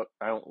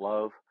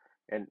love,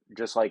 and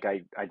just like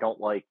I don't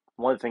like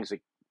one of the things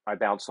that I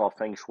bounced off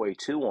Feng Shui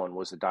 2 on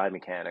was the die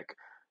mechanic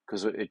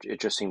because it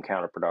just seemed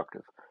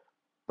counterproductive.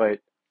 But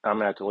I'm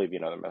gonna have to leave you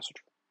another message.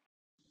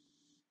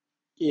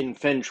 In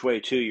Feng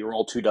Shui 2, you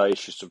roll two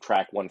dice, you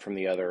subtract one from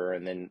the other,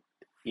 and then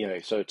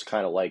so it's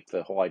kind of like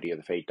the whole idea of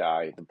the fate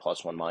die, the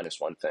plus one minus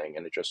one thing,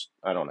 and it just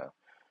I don't know.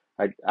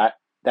 I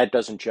that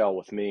doesn't gel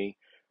with me.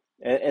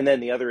 And then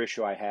the other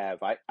issue I have,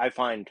 I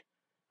find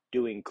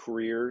doing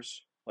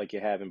careers like you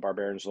have in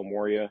Barbarians of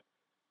Lemuria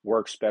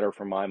works better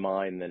for my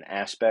mind than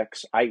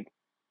aspects. I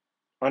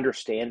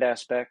understand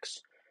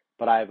aspects,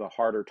 but I have a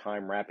harder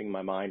time wrapping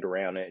my mind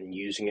around it and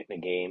using it in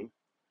a game.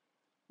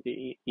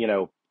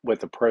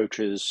 With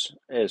approaches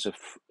as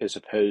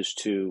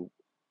opposed to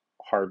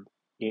hard,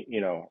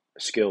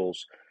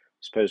 skills,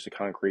 as opposed to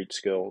concrete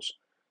skills.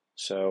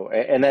 So,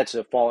 and that's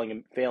a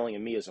failing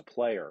in me as a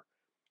player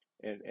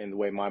and the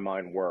way my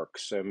mind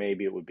works. So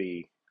maybe it would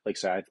be like I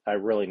said, I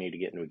really need to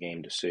get into a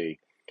game to see.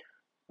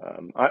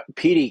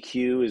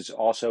 PDQ is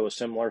also a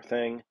similar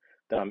thing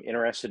that I'm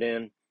interested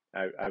in.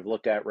 I've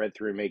looked at, read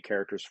through, made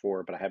characters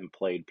for, but I haven't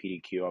played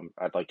PDQ.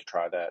 I'd like to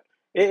try that,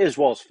 as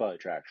well as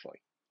Fudge.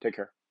 Actually, take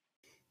care.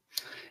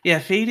 Yeah,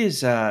 Fate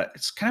is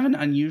it's kind of an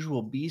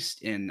unusual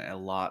beast in a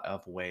lot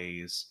of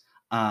ways.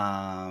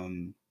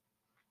 Um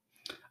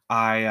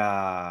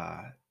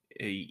I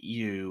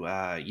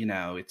you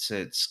know,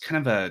 it's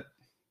kind of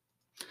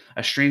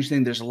a strange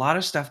thing. There's a lot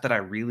of stuff that I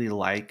really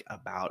like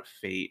about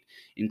Fate,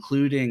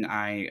 including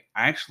I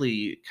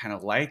actually kind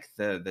of like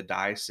the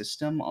die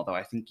system, although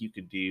I think you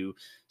could do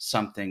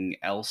something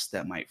else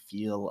that might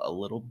feel a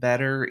little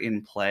better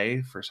in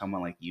play for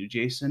someone like you,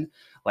 Jason.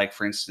 Like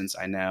for instance,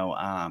 I know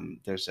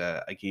there's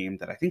a game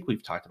that I think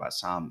we've talked about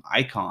some,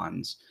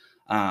 Icons,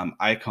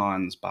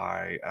 Icons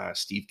by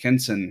Steve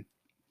Kenson,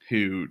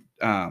 who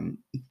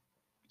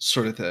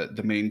sort of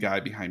the main guy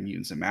behind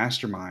Mutants and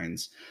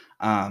Masterminds.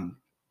 Um,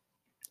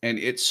 and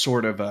it's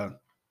sort of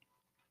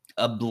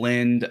a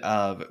blend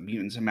of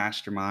Mutants and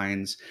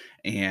Masterminds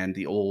and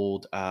the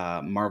old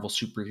Marvel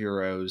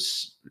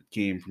superheroes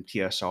game from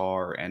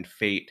TSR and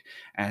Fate.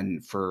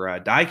 And for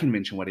Die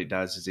Convention, what it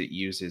does is it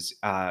uses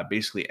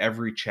basically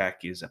every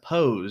check is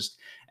opposed,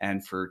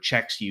 and for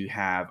checks you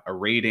have a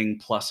rating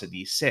plus a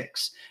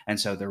d6. And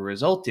so the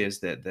result is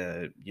that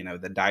the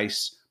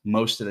dice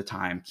most of the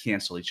time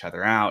cancel each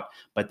other out,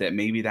 but that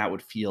maybe that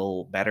would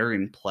feel better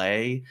in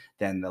play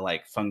than the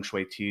like Feng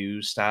Shui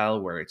 2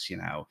 style where it's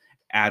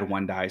add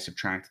one die,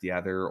 subtract the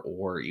other,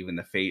 or even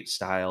the Fate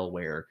style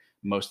where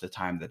most of the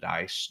time the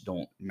dice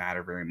don't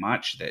matter very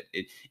much. That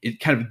it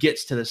kind of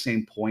gets to the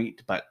same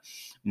point, but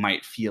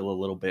might feel a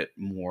little bit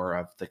more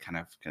of the kind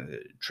of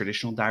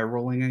traditional die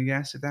rolling, I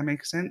guess, if that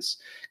makes sense,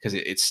 because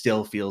it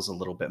still feels a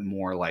little bit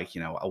more like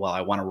well,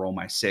 I want to roll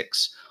my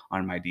six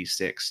on my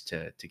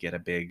d6 to get a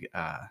big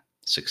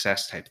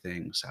success type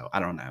thing. So I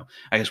don't know.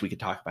 I guess we could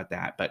talk about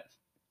that, but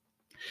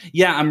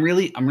yeah, I'm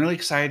really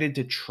excited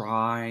to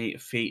try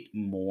Fate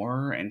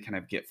more and kind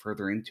of get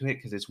further into it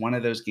because it's one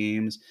of those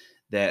games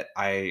that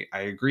I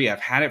agree.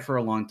 I've had it for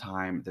a long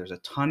time. There's a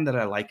ton that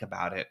I like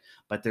about it,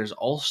 but there's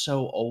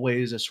also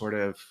always a sort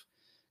of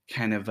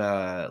kind of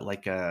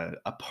like a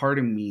part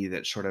of me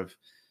that sort of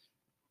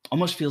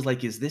almost feels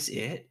like, is this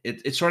it?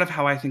 It's sort of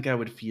how I think I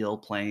would feel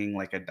playing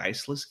like a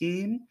diceless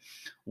game,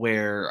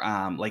 where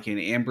like in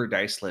Amber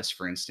Diceless,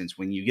 for instance,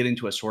 when you get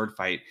into a sword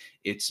fight,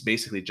 it's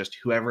basically just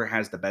whoever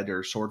has the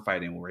better sword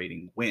fighting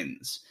rating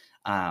wins,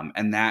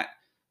 and that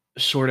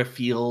sort of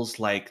feels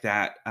like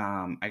that.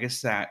 I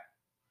guess that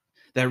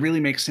really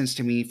makes sense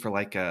to me for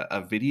like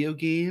a video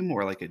game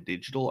or like a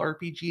digital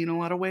RPG in a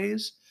lot of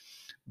ways,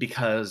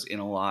 because in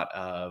a lot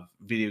of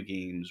video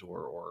games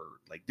or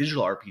like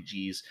digital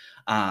RPGs,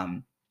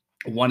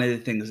 one of the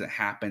things that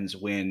happens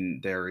when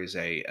there is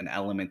an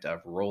element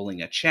of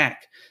rolling a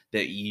check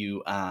that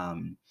a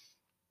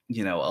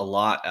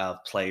lot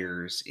of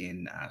players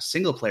in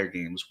single player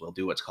games will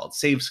do what's called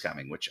save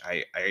scumming, which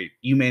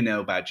you may know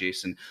about,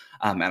 Jason,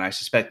 and I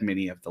suspect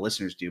many of the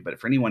listeners do. But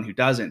for anyone who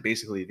doesn't,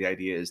 basically the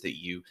idea is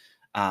that you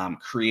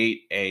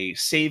create a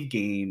save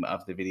game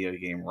of the video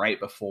game right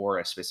before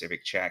a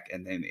specific check,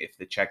 and then if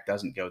the check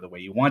doesn't go the way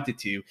you want it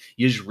to,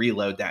 you just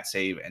reload that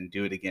save and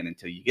do it again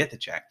until you get the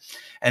check.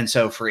 And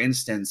so, for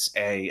instance,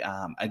 a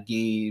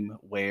game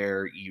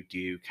where you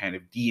do kind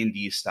of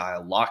D&D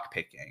style lock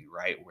picking,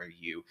 right, where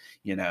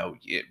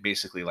it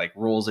basically like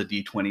rolls a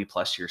d20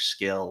 plus your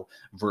skill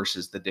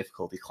versus the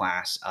difficulty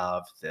class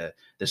of the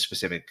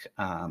specific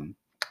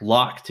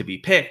lock to be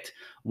picked.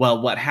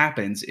 Well, what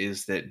happens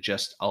is that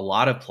just a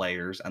lot of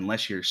players,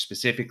 unless you're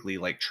specifically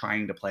like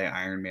trying to play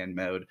Iron Man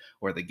mode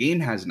or the game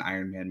has an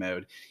Iron Man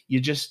mode,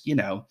 you just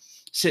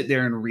sit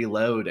there and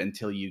reload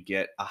until you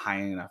get a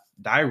high enough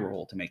die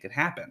roll to make it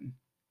happen.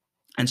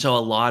 And so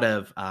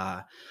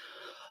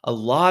A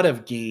lot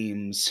of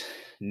games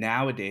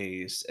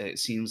nowadays, it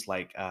seems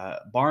like,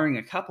 barring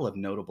a couple of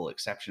notable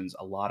exceptions,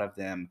 a lot of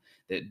them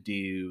that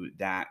do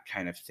that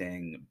kind of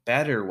thing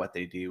better, what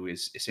they do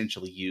is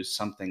essentially use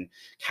something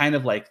kind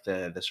of like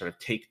the sort of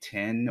take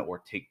 10 or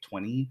take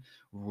 20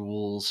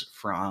 rules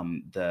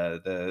from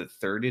the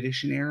third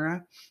edition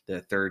era,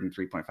 the third and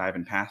 3.5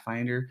 in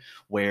Pathfinder,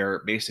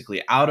 where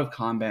basically out of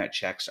combat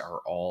checks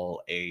are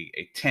all a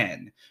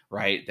 10,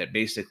 right? That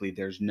basically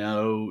there's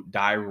no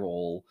die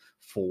roll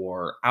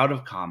for out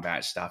of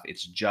combat stuff.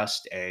 It's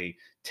just a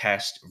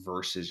test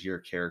versus your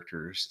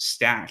character's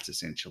stats,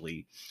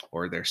 essentially,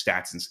 or their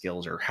stats and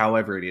skills, or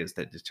however it is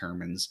that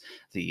determines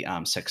the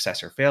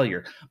success or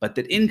failure. But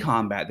that in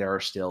combat, there are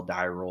still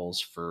die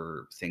rolls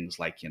for things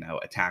like,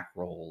 attack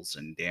rolls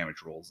and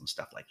damage rolls and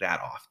stuff like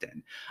that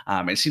often.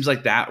 It seems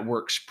like that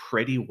works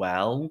pretty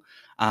well.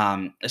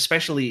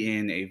 Especially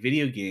in a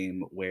video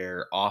game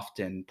where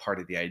often part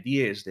of the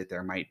idea is that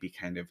there might be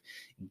kind of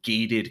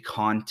gated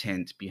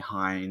content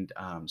behind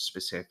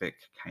specific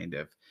kind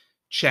of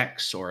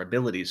checks or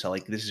abilities. So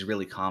like this is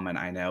really common.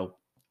 I know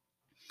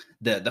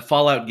the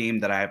Fallout game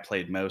that I have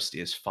played most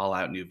is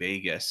Fallout New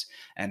Vegas.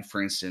 And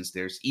for instance,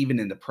 there's even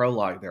in the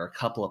prologue, there are a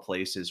couple of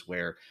places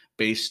where,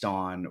 based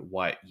on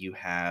what you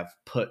have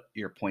put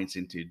your points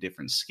into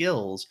different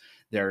skills,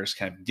 there's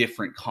kind of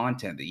different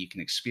content that you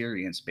can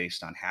experience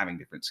based on having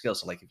different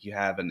skills. So, like if you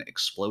have an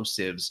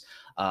explosives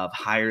of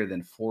higher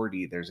than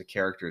 40, there's a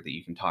character that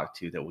you can talk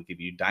to that will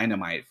give you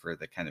dynamite for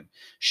the kind of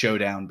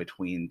showdown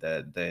between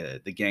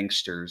the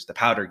gangsters, the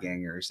powder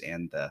gangers,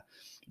 and the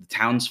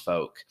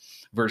townsfolk,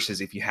 versus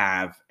if you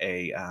have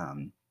a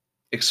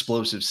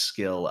explosive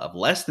skill of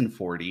less than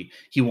 40,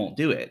 he won't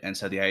do it. And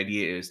so the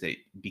idea is that,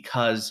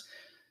 because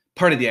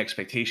part of the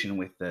expectation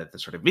with the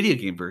sort of video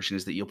game version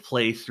is that you'll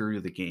play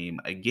through the game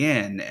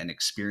again and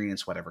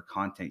experience whatever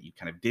content you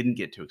kind of didn't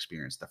get to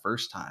experience the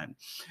first time.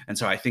 And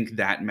so I think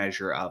that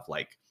measure of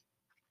like,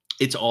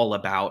 it's all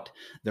about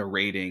the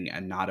rating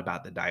and not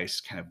about the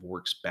dice kind of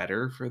works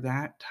better for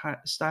that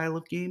style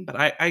of game.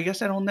 But I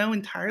guess I don't know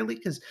entirely,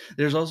 because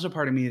there's also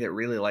part of me that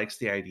really likes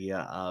the idea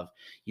of,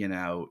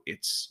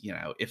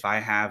 if I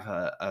have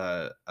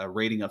a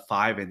rating of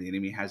 5 and the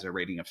enemy has a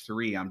rating of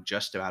 3, I'm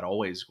just about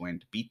always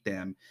going to beat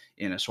them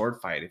in a sword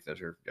fight if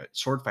those are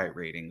sword fight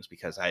ratings,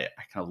 because I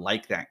kind of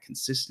like that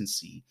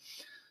consistency.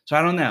 So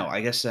I don't know. I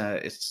guess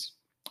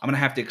I'm gonna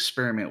have to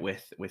experiment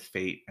with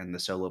Fate and the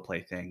solo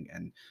play thing,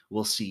 and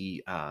we'll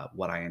see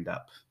what I end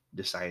up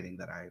deciding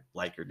that I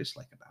like or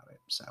dislike about it.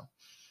 So,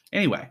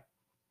 anyway,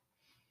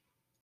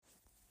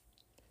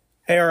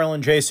 Hey,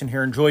 Arlen, Jason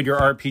here. Enjoyed your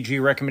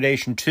RPG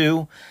recommendation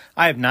too.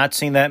 I have not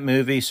seen that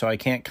movie, so I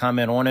can't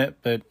comment on it,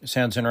 but it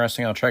sounds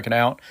interesting. I'll check it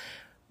out.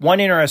 One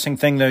interesting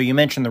thing, though, you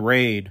mentioned the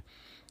raid,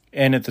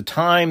 and at the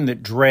time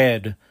that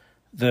Dredd,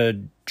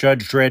 the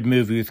Judge Dredd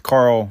movie with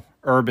Carl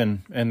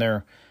Urban in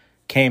there,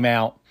 came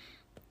out,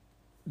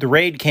 the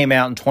raid came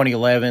out in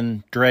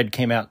 2011. Dredd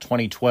came out in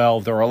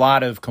 2012. There were a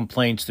lot of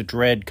complaints that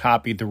Dredd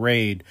copied the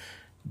raid.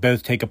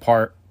 Both take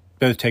part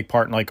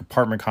in like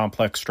apartment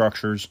complex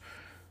structures,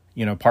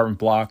 apartment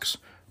blocks.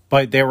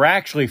 But they were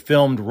actually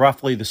filmed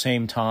roughly the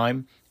same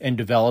time and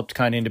developed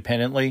kind of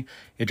independently.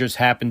 It just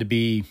happened to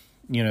be,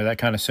 that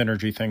kind of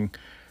synergy thing.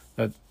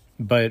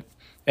 But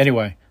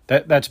anyway,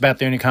 that's about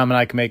the only comment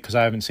I can make because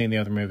I haven't seen the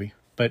other movie.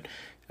 But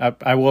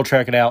I will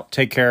check it out.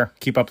 Take care.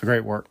 Keep up the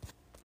great work.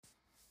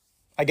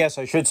 I guess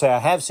I should say I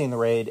have seen The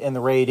Raid, and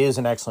The Raid is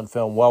an excellent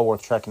film, well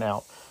worth checking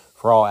out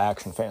for all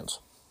action fans.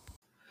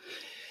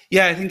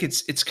 yeah, I think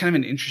it's kind of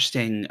an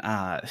interesting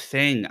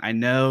thing. I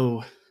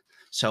know.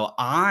 So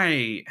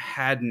I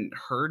hadn't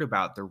heard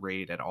about the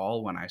raid at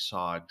all when I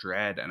saw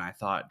Dread, and I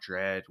thought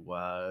Dread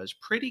was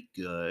pretty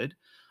good,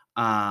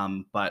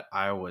 but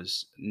I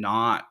was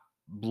not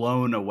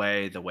blown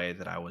away the way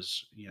that I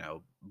was,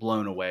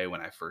 blown away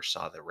when I first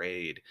saw the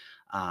raid.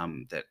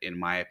 That, in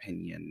my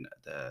opinion,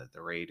 the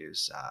raid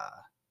is,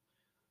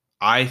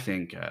 I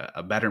think,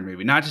 a better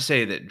movie. Not to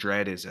say that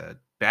Dread is a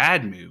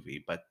bad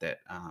movie, but that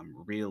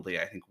really,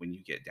 I think when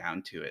you get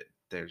down to it,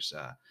 there's,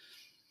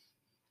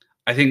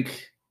 I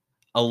think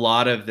a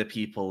lot of the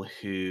people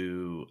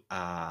who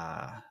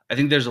I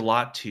think there's a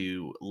lot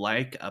to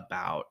like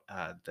about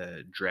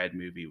the Dread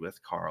movie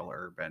with Carl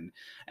Urban,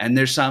 and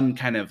there's some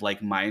kind of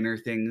like minor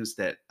things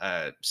that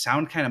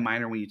sound kind of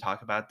minor when you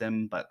talk about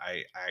them, but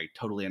I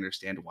totally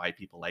understand why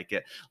people like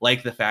it,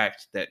 like the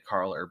fact that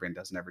Carl Urban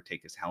doesn't ever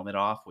take his helmet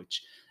off,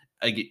 which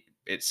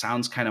it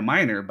sounds kind of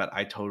minor, but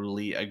I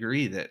totally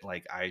agree that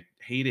like I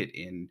hate it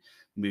in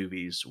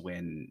movies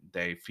when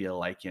they feel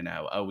like,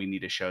 oh, we need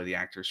to show the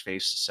actor's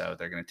face, so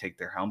they're going to take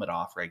their helmet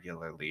off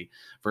regularly,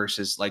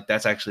 versus like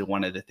that's actually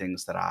one of the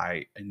things that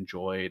I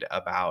enjoyed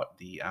about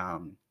the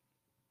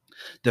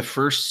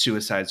first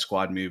Suicide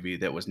Squad movie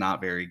that was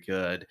not very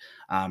good.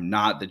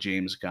 Not the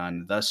James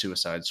Gunn The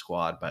Suicide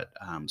Squad, but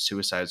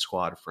Suicide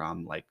Squad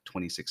from like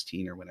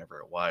 2016 or whenever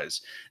it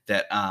was,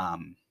 that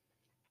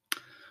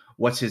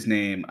what's his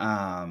name,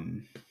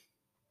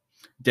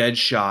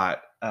 Deadshot,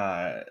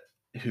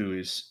 who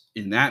is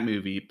in that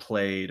movie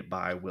played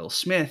by Will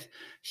Smith,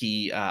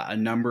 he a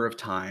number of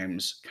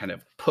times kind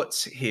of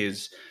puts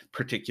his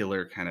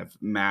particular kind of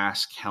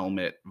mask,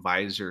 helmet,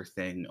 visor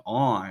thing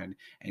on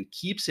and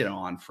keeps it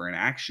on for an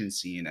action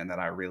scene. And that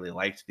I really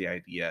liked the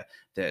idea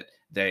that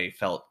they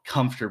felt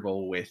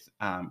comfortable with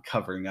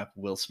covering up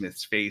Will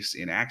Smith's face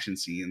in action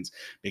scenes,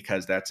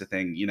 because that's a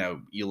thing,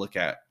 you look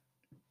at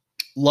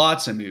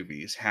lots of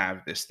movies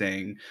have this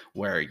thing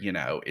where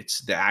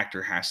it's the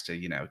actor has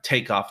to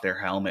take off their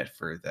helmet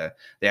for the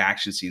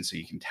action scene so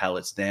you can tell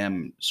it's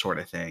them, sort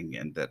of thing.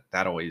 And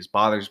that always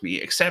bothers me,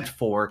 except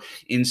for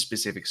in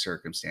specific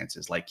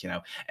circumstances, like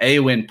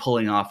Eowyn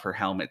pulling off her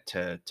helmet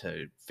to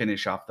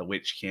finish off the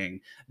Witch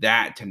King.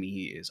 That to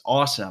me is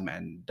awesome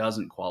and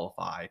doesn't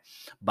qualify.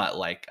 But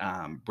like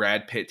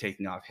Brad Pitt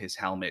taking off his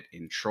helmet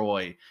in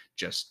Troy,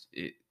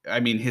 I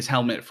mean, his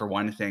helmet, for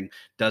one thing,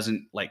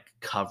 doesn't like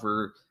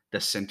cover the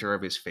center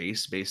of his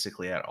face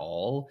basically at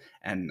all.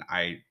 And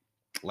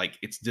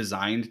it's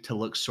designed to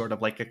look sort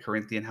of like a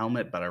Corinthian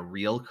helmet, but a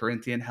real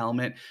Corinthian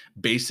helmet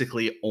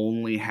basically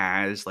only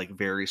has like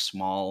very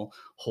small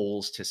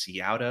holes to see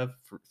out of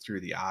through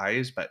the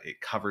eyes, but it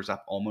covers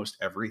up almost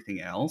everything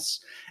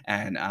else.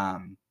 And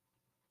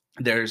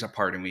there's a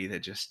part of me that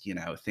just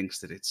thinks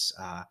that it's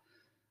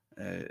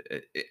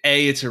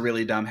A, it's a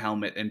really dumb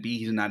helmet, and B,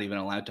 he's not even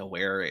allowed to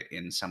wear it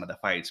in some of the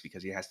fights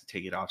because he has to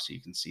take it off so you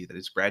can see that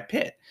it's Brad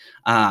Pitt.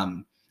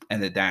 And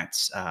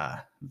that's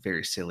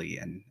very silly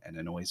and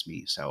annoys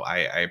me. So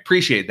I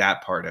appreciate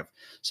that part of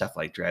stuff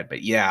like Dread.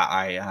 But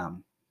yeah,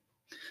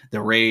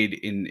 the Raid,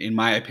 in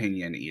my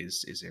opinion,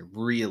 is a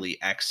really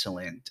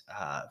excellent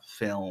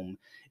film.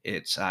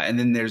 It's and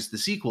then there's the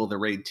sequel, The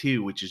Raid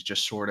 2, which is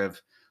just sort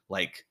of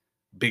like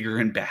bigger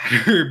and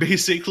badder,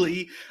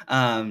 basically.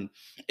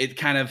 It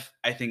kind of,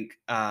 I think,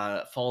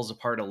 falls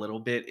apart a little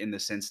bit in the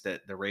sense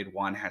that the Raid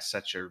 1 has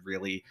such a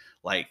really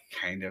like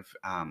kind of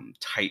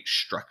tight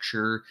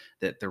structure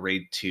that the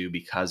Raid 2,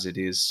 because it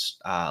is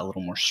a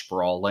little more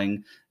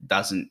sprawling,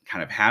 doesn't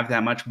kind of have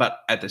that much.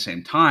 But at the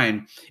same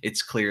time,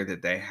 it's clear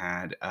that they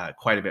had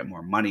quite a bit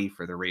more money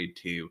for the Raid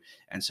 2,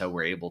 and so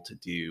we're able to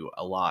do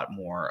a lot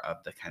more of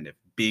the kind of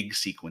big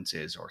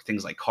sequences, or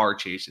things like car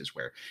chases,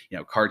 where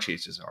car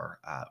chases are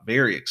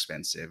very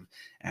expensive,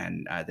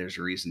 and there's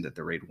a reason that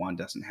the Raid 1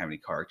 doesn't have any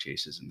car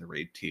chases, and the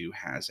Raid 2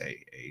 has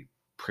a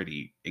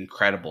pretty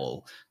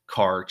incredible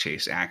car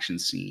chase action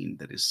scene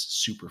that is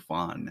super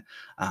fun.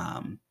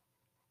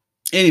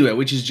 Anyway,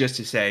 which is just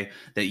to say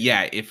that,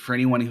 yeah, if for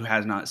anyone who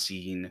has not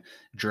seen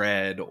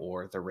Dread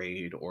or The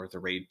Raid or The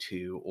Raid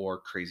 2 or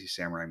Crazy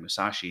Samurai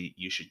Musashi,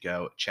 you should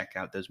go check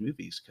out those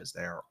movies because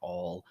they are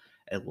all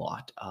a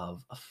lot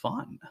of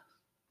fun.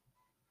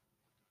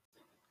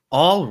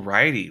 All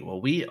righty.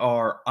 Well, we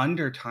are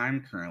under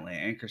time currently.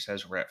 Anchor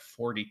says we're at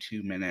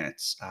 42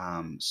 minutes.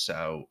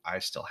 So I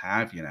still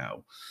have,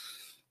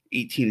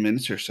 18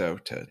 minutes or so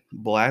to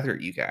blather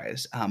at you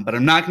guys. But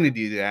I'm not going to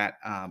do that.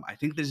 I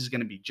think this is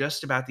going to be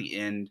just about the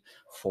end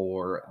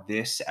for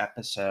this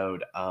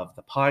episode of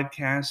the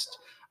podcast.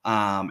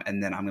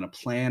 And then I'm going to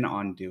plan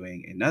on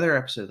doing another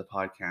episode of the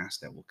podcast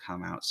that will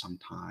come out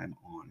sometime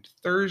on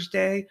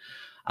Thursday.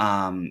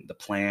 The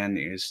plan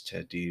is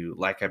to do,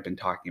 like I've been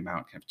talking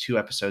about, kind of 2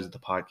 episodes of the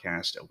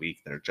podcast a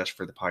week that are just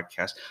for the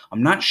podcast.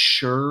 I'm not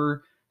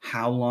sure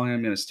how long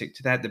I'm going to stick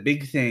to that. The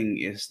big thing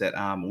is that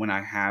when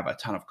I have a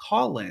ton of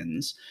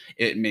call-ins,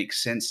 it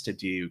makes sense to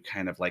do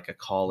kind of like a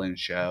call-in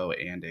show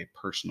and a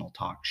personal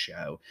talk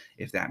show,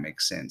 if that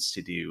makes sense,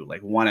 to do like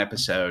one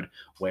episode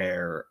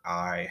where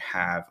I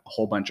have a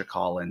whole bunch of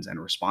call-ins and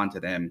respond to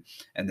them,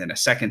 and then a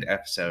second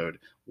episode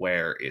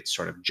where it's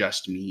sort of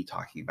just me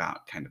talking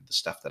about kind of the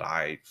stuff that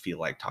I feel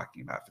like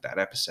talking about for that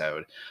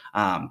episode.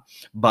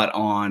 But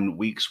on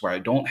weeks where I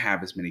don't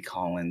have as many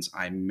call-ins,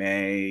 I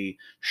may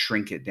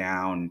shrink it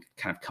down,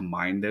 kind of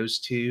combine those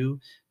two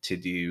to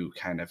do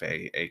kind of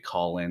a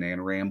call-in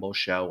and ramble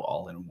show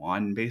all in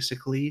one,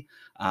 basically.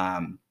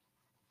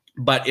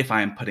 But if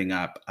I'm putting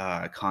up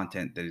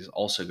content that is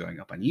also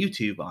going up on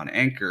YouTube on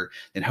Anchor,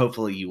 then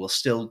hopefully you will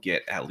still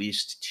get at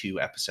least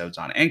 2 episodes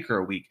on Anchor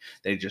a week.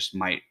 They just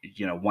might,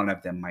 one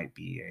of them might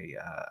be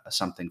a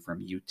something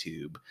from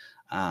YouTube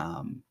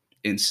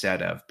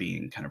instead of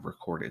being kind of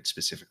recorded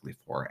specifically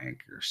for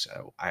Anchor.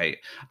 So I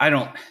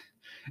don't.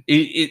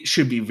 It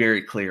should be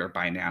very clear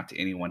by now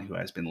to anyone who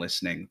has been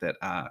listening that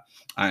I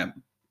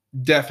am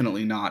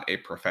definitely not a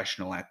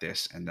professional at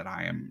this, and that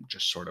I am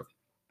just sort of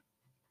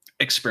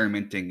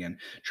experimenting and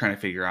trying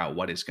to figure out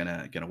what is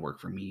gonna work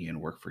for me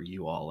and work for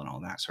you all and all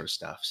that sort of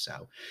stuff.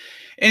 So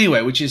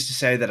anyway, which is to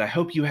say that I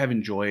hope you have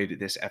enjoyed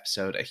this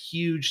episode. A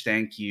huge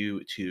thank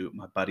you to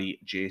my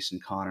buddy Jason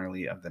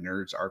Connerly of the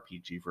Nerds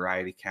RPG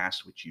Variety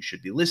Cast, which you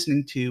should be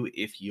listening to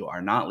if you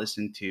are not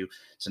listening to.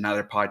 It's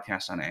another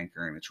podcast on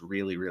Anchor, and it's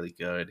really, really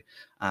good.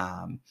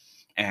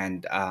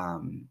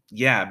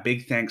 Yeah,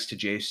 big thanks to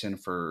Jason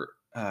for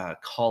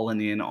calling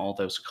in all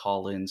those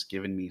call-ins,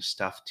 giving me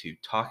stuff to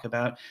talk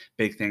about.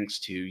 Big thanks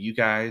to you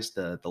guys,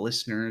 the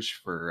listeners,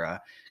 for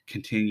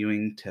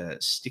continuing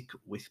to stick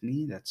with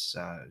me. That's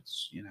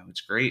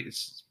it's great.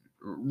 It's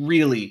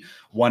really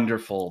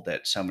wonderful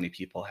that so many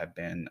people have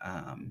been,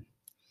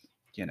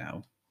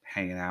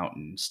 hanging out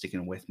and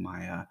sticking with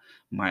my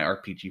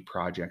RPG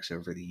projects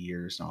over the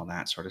years and all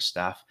that sort of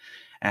stuff.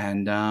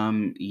 And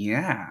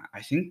yeah,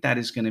 I think that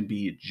is going to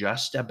be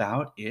just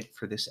about it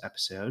for this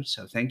episode.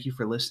 So thank you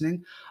for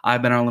listening.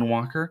 I've been Arlen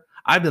Walker.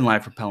 I've been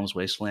live from Pelham's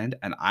Wasteland,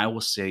 and I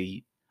will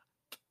say,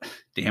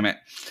 damn it.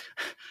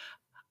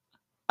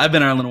 I've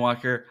been Arlen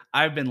Walker.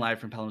 I've been live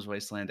from Pelham's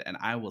Wasteland, and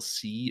I will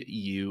see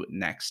you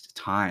next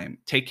time.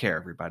 Take care,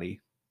 everybody.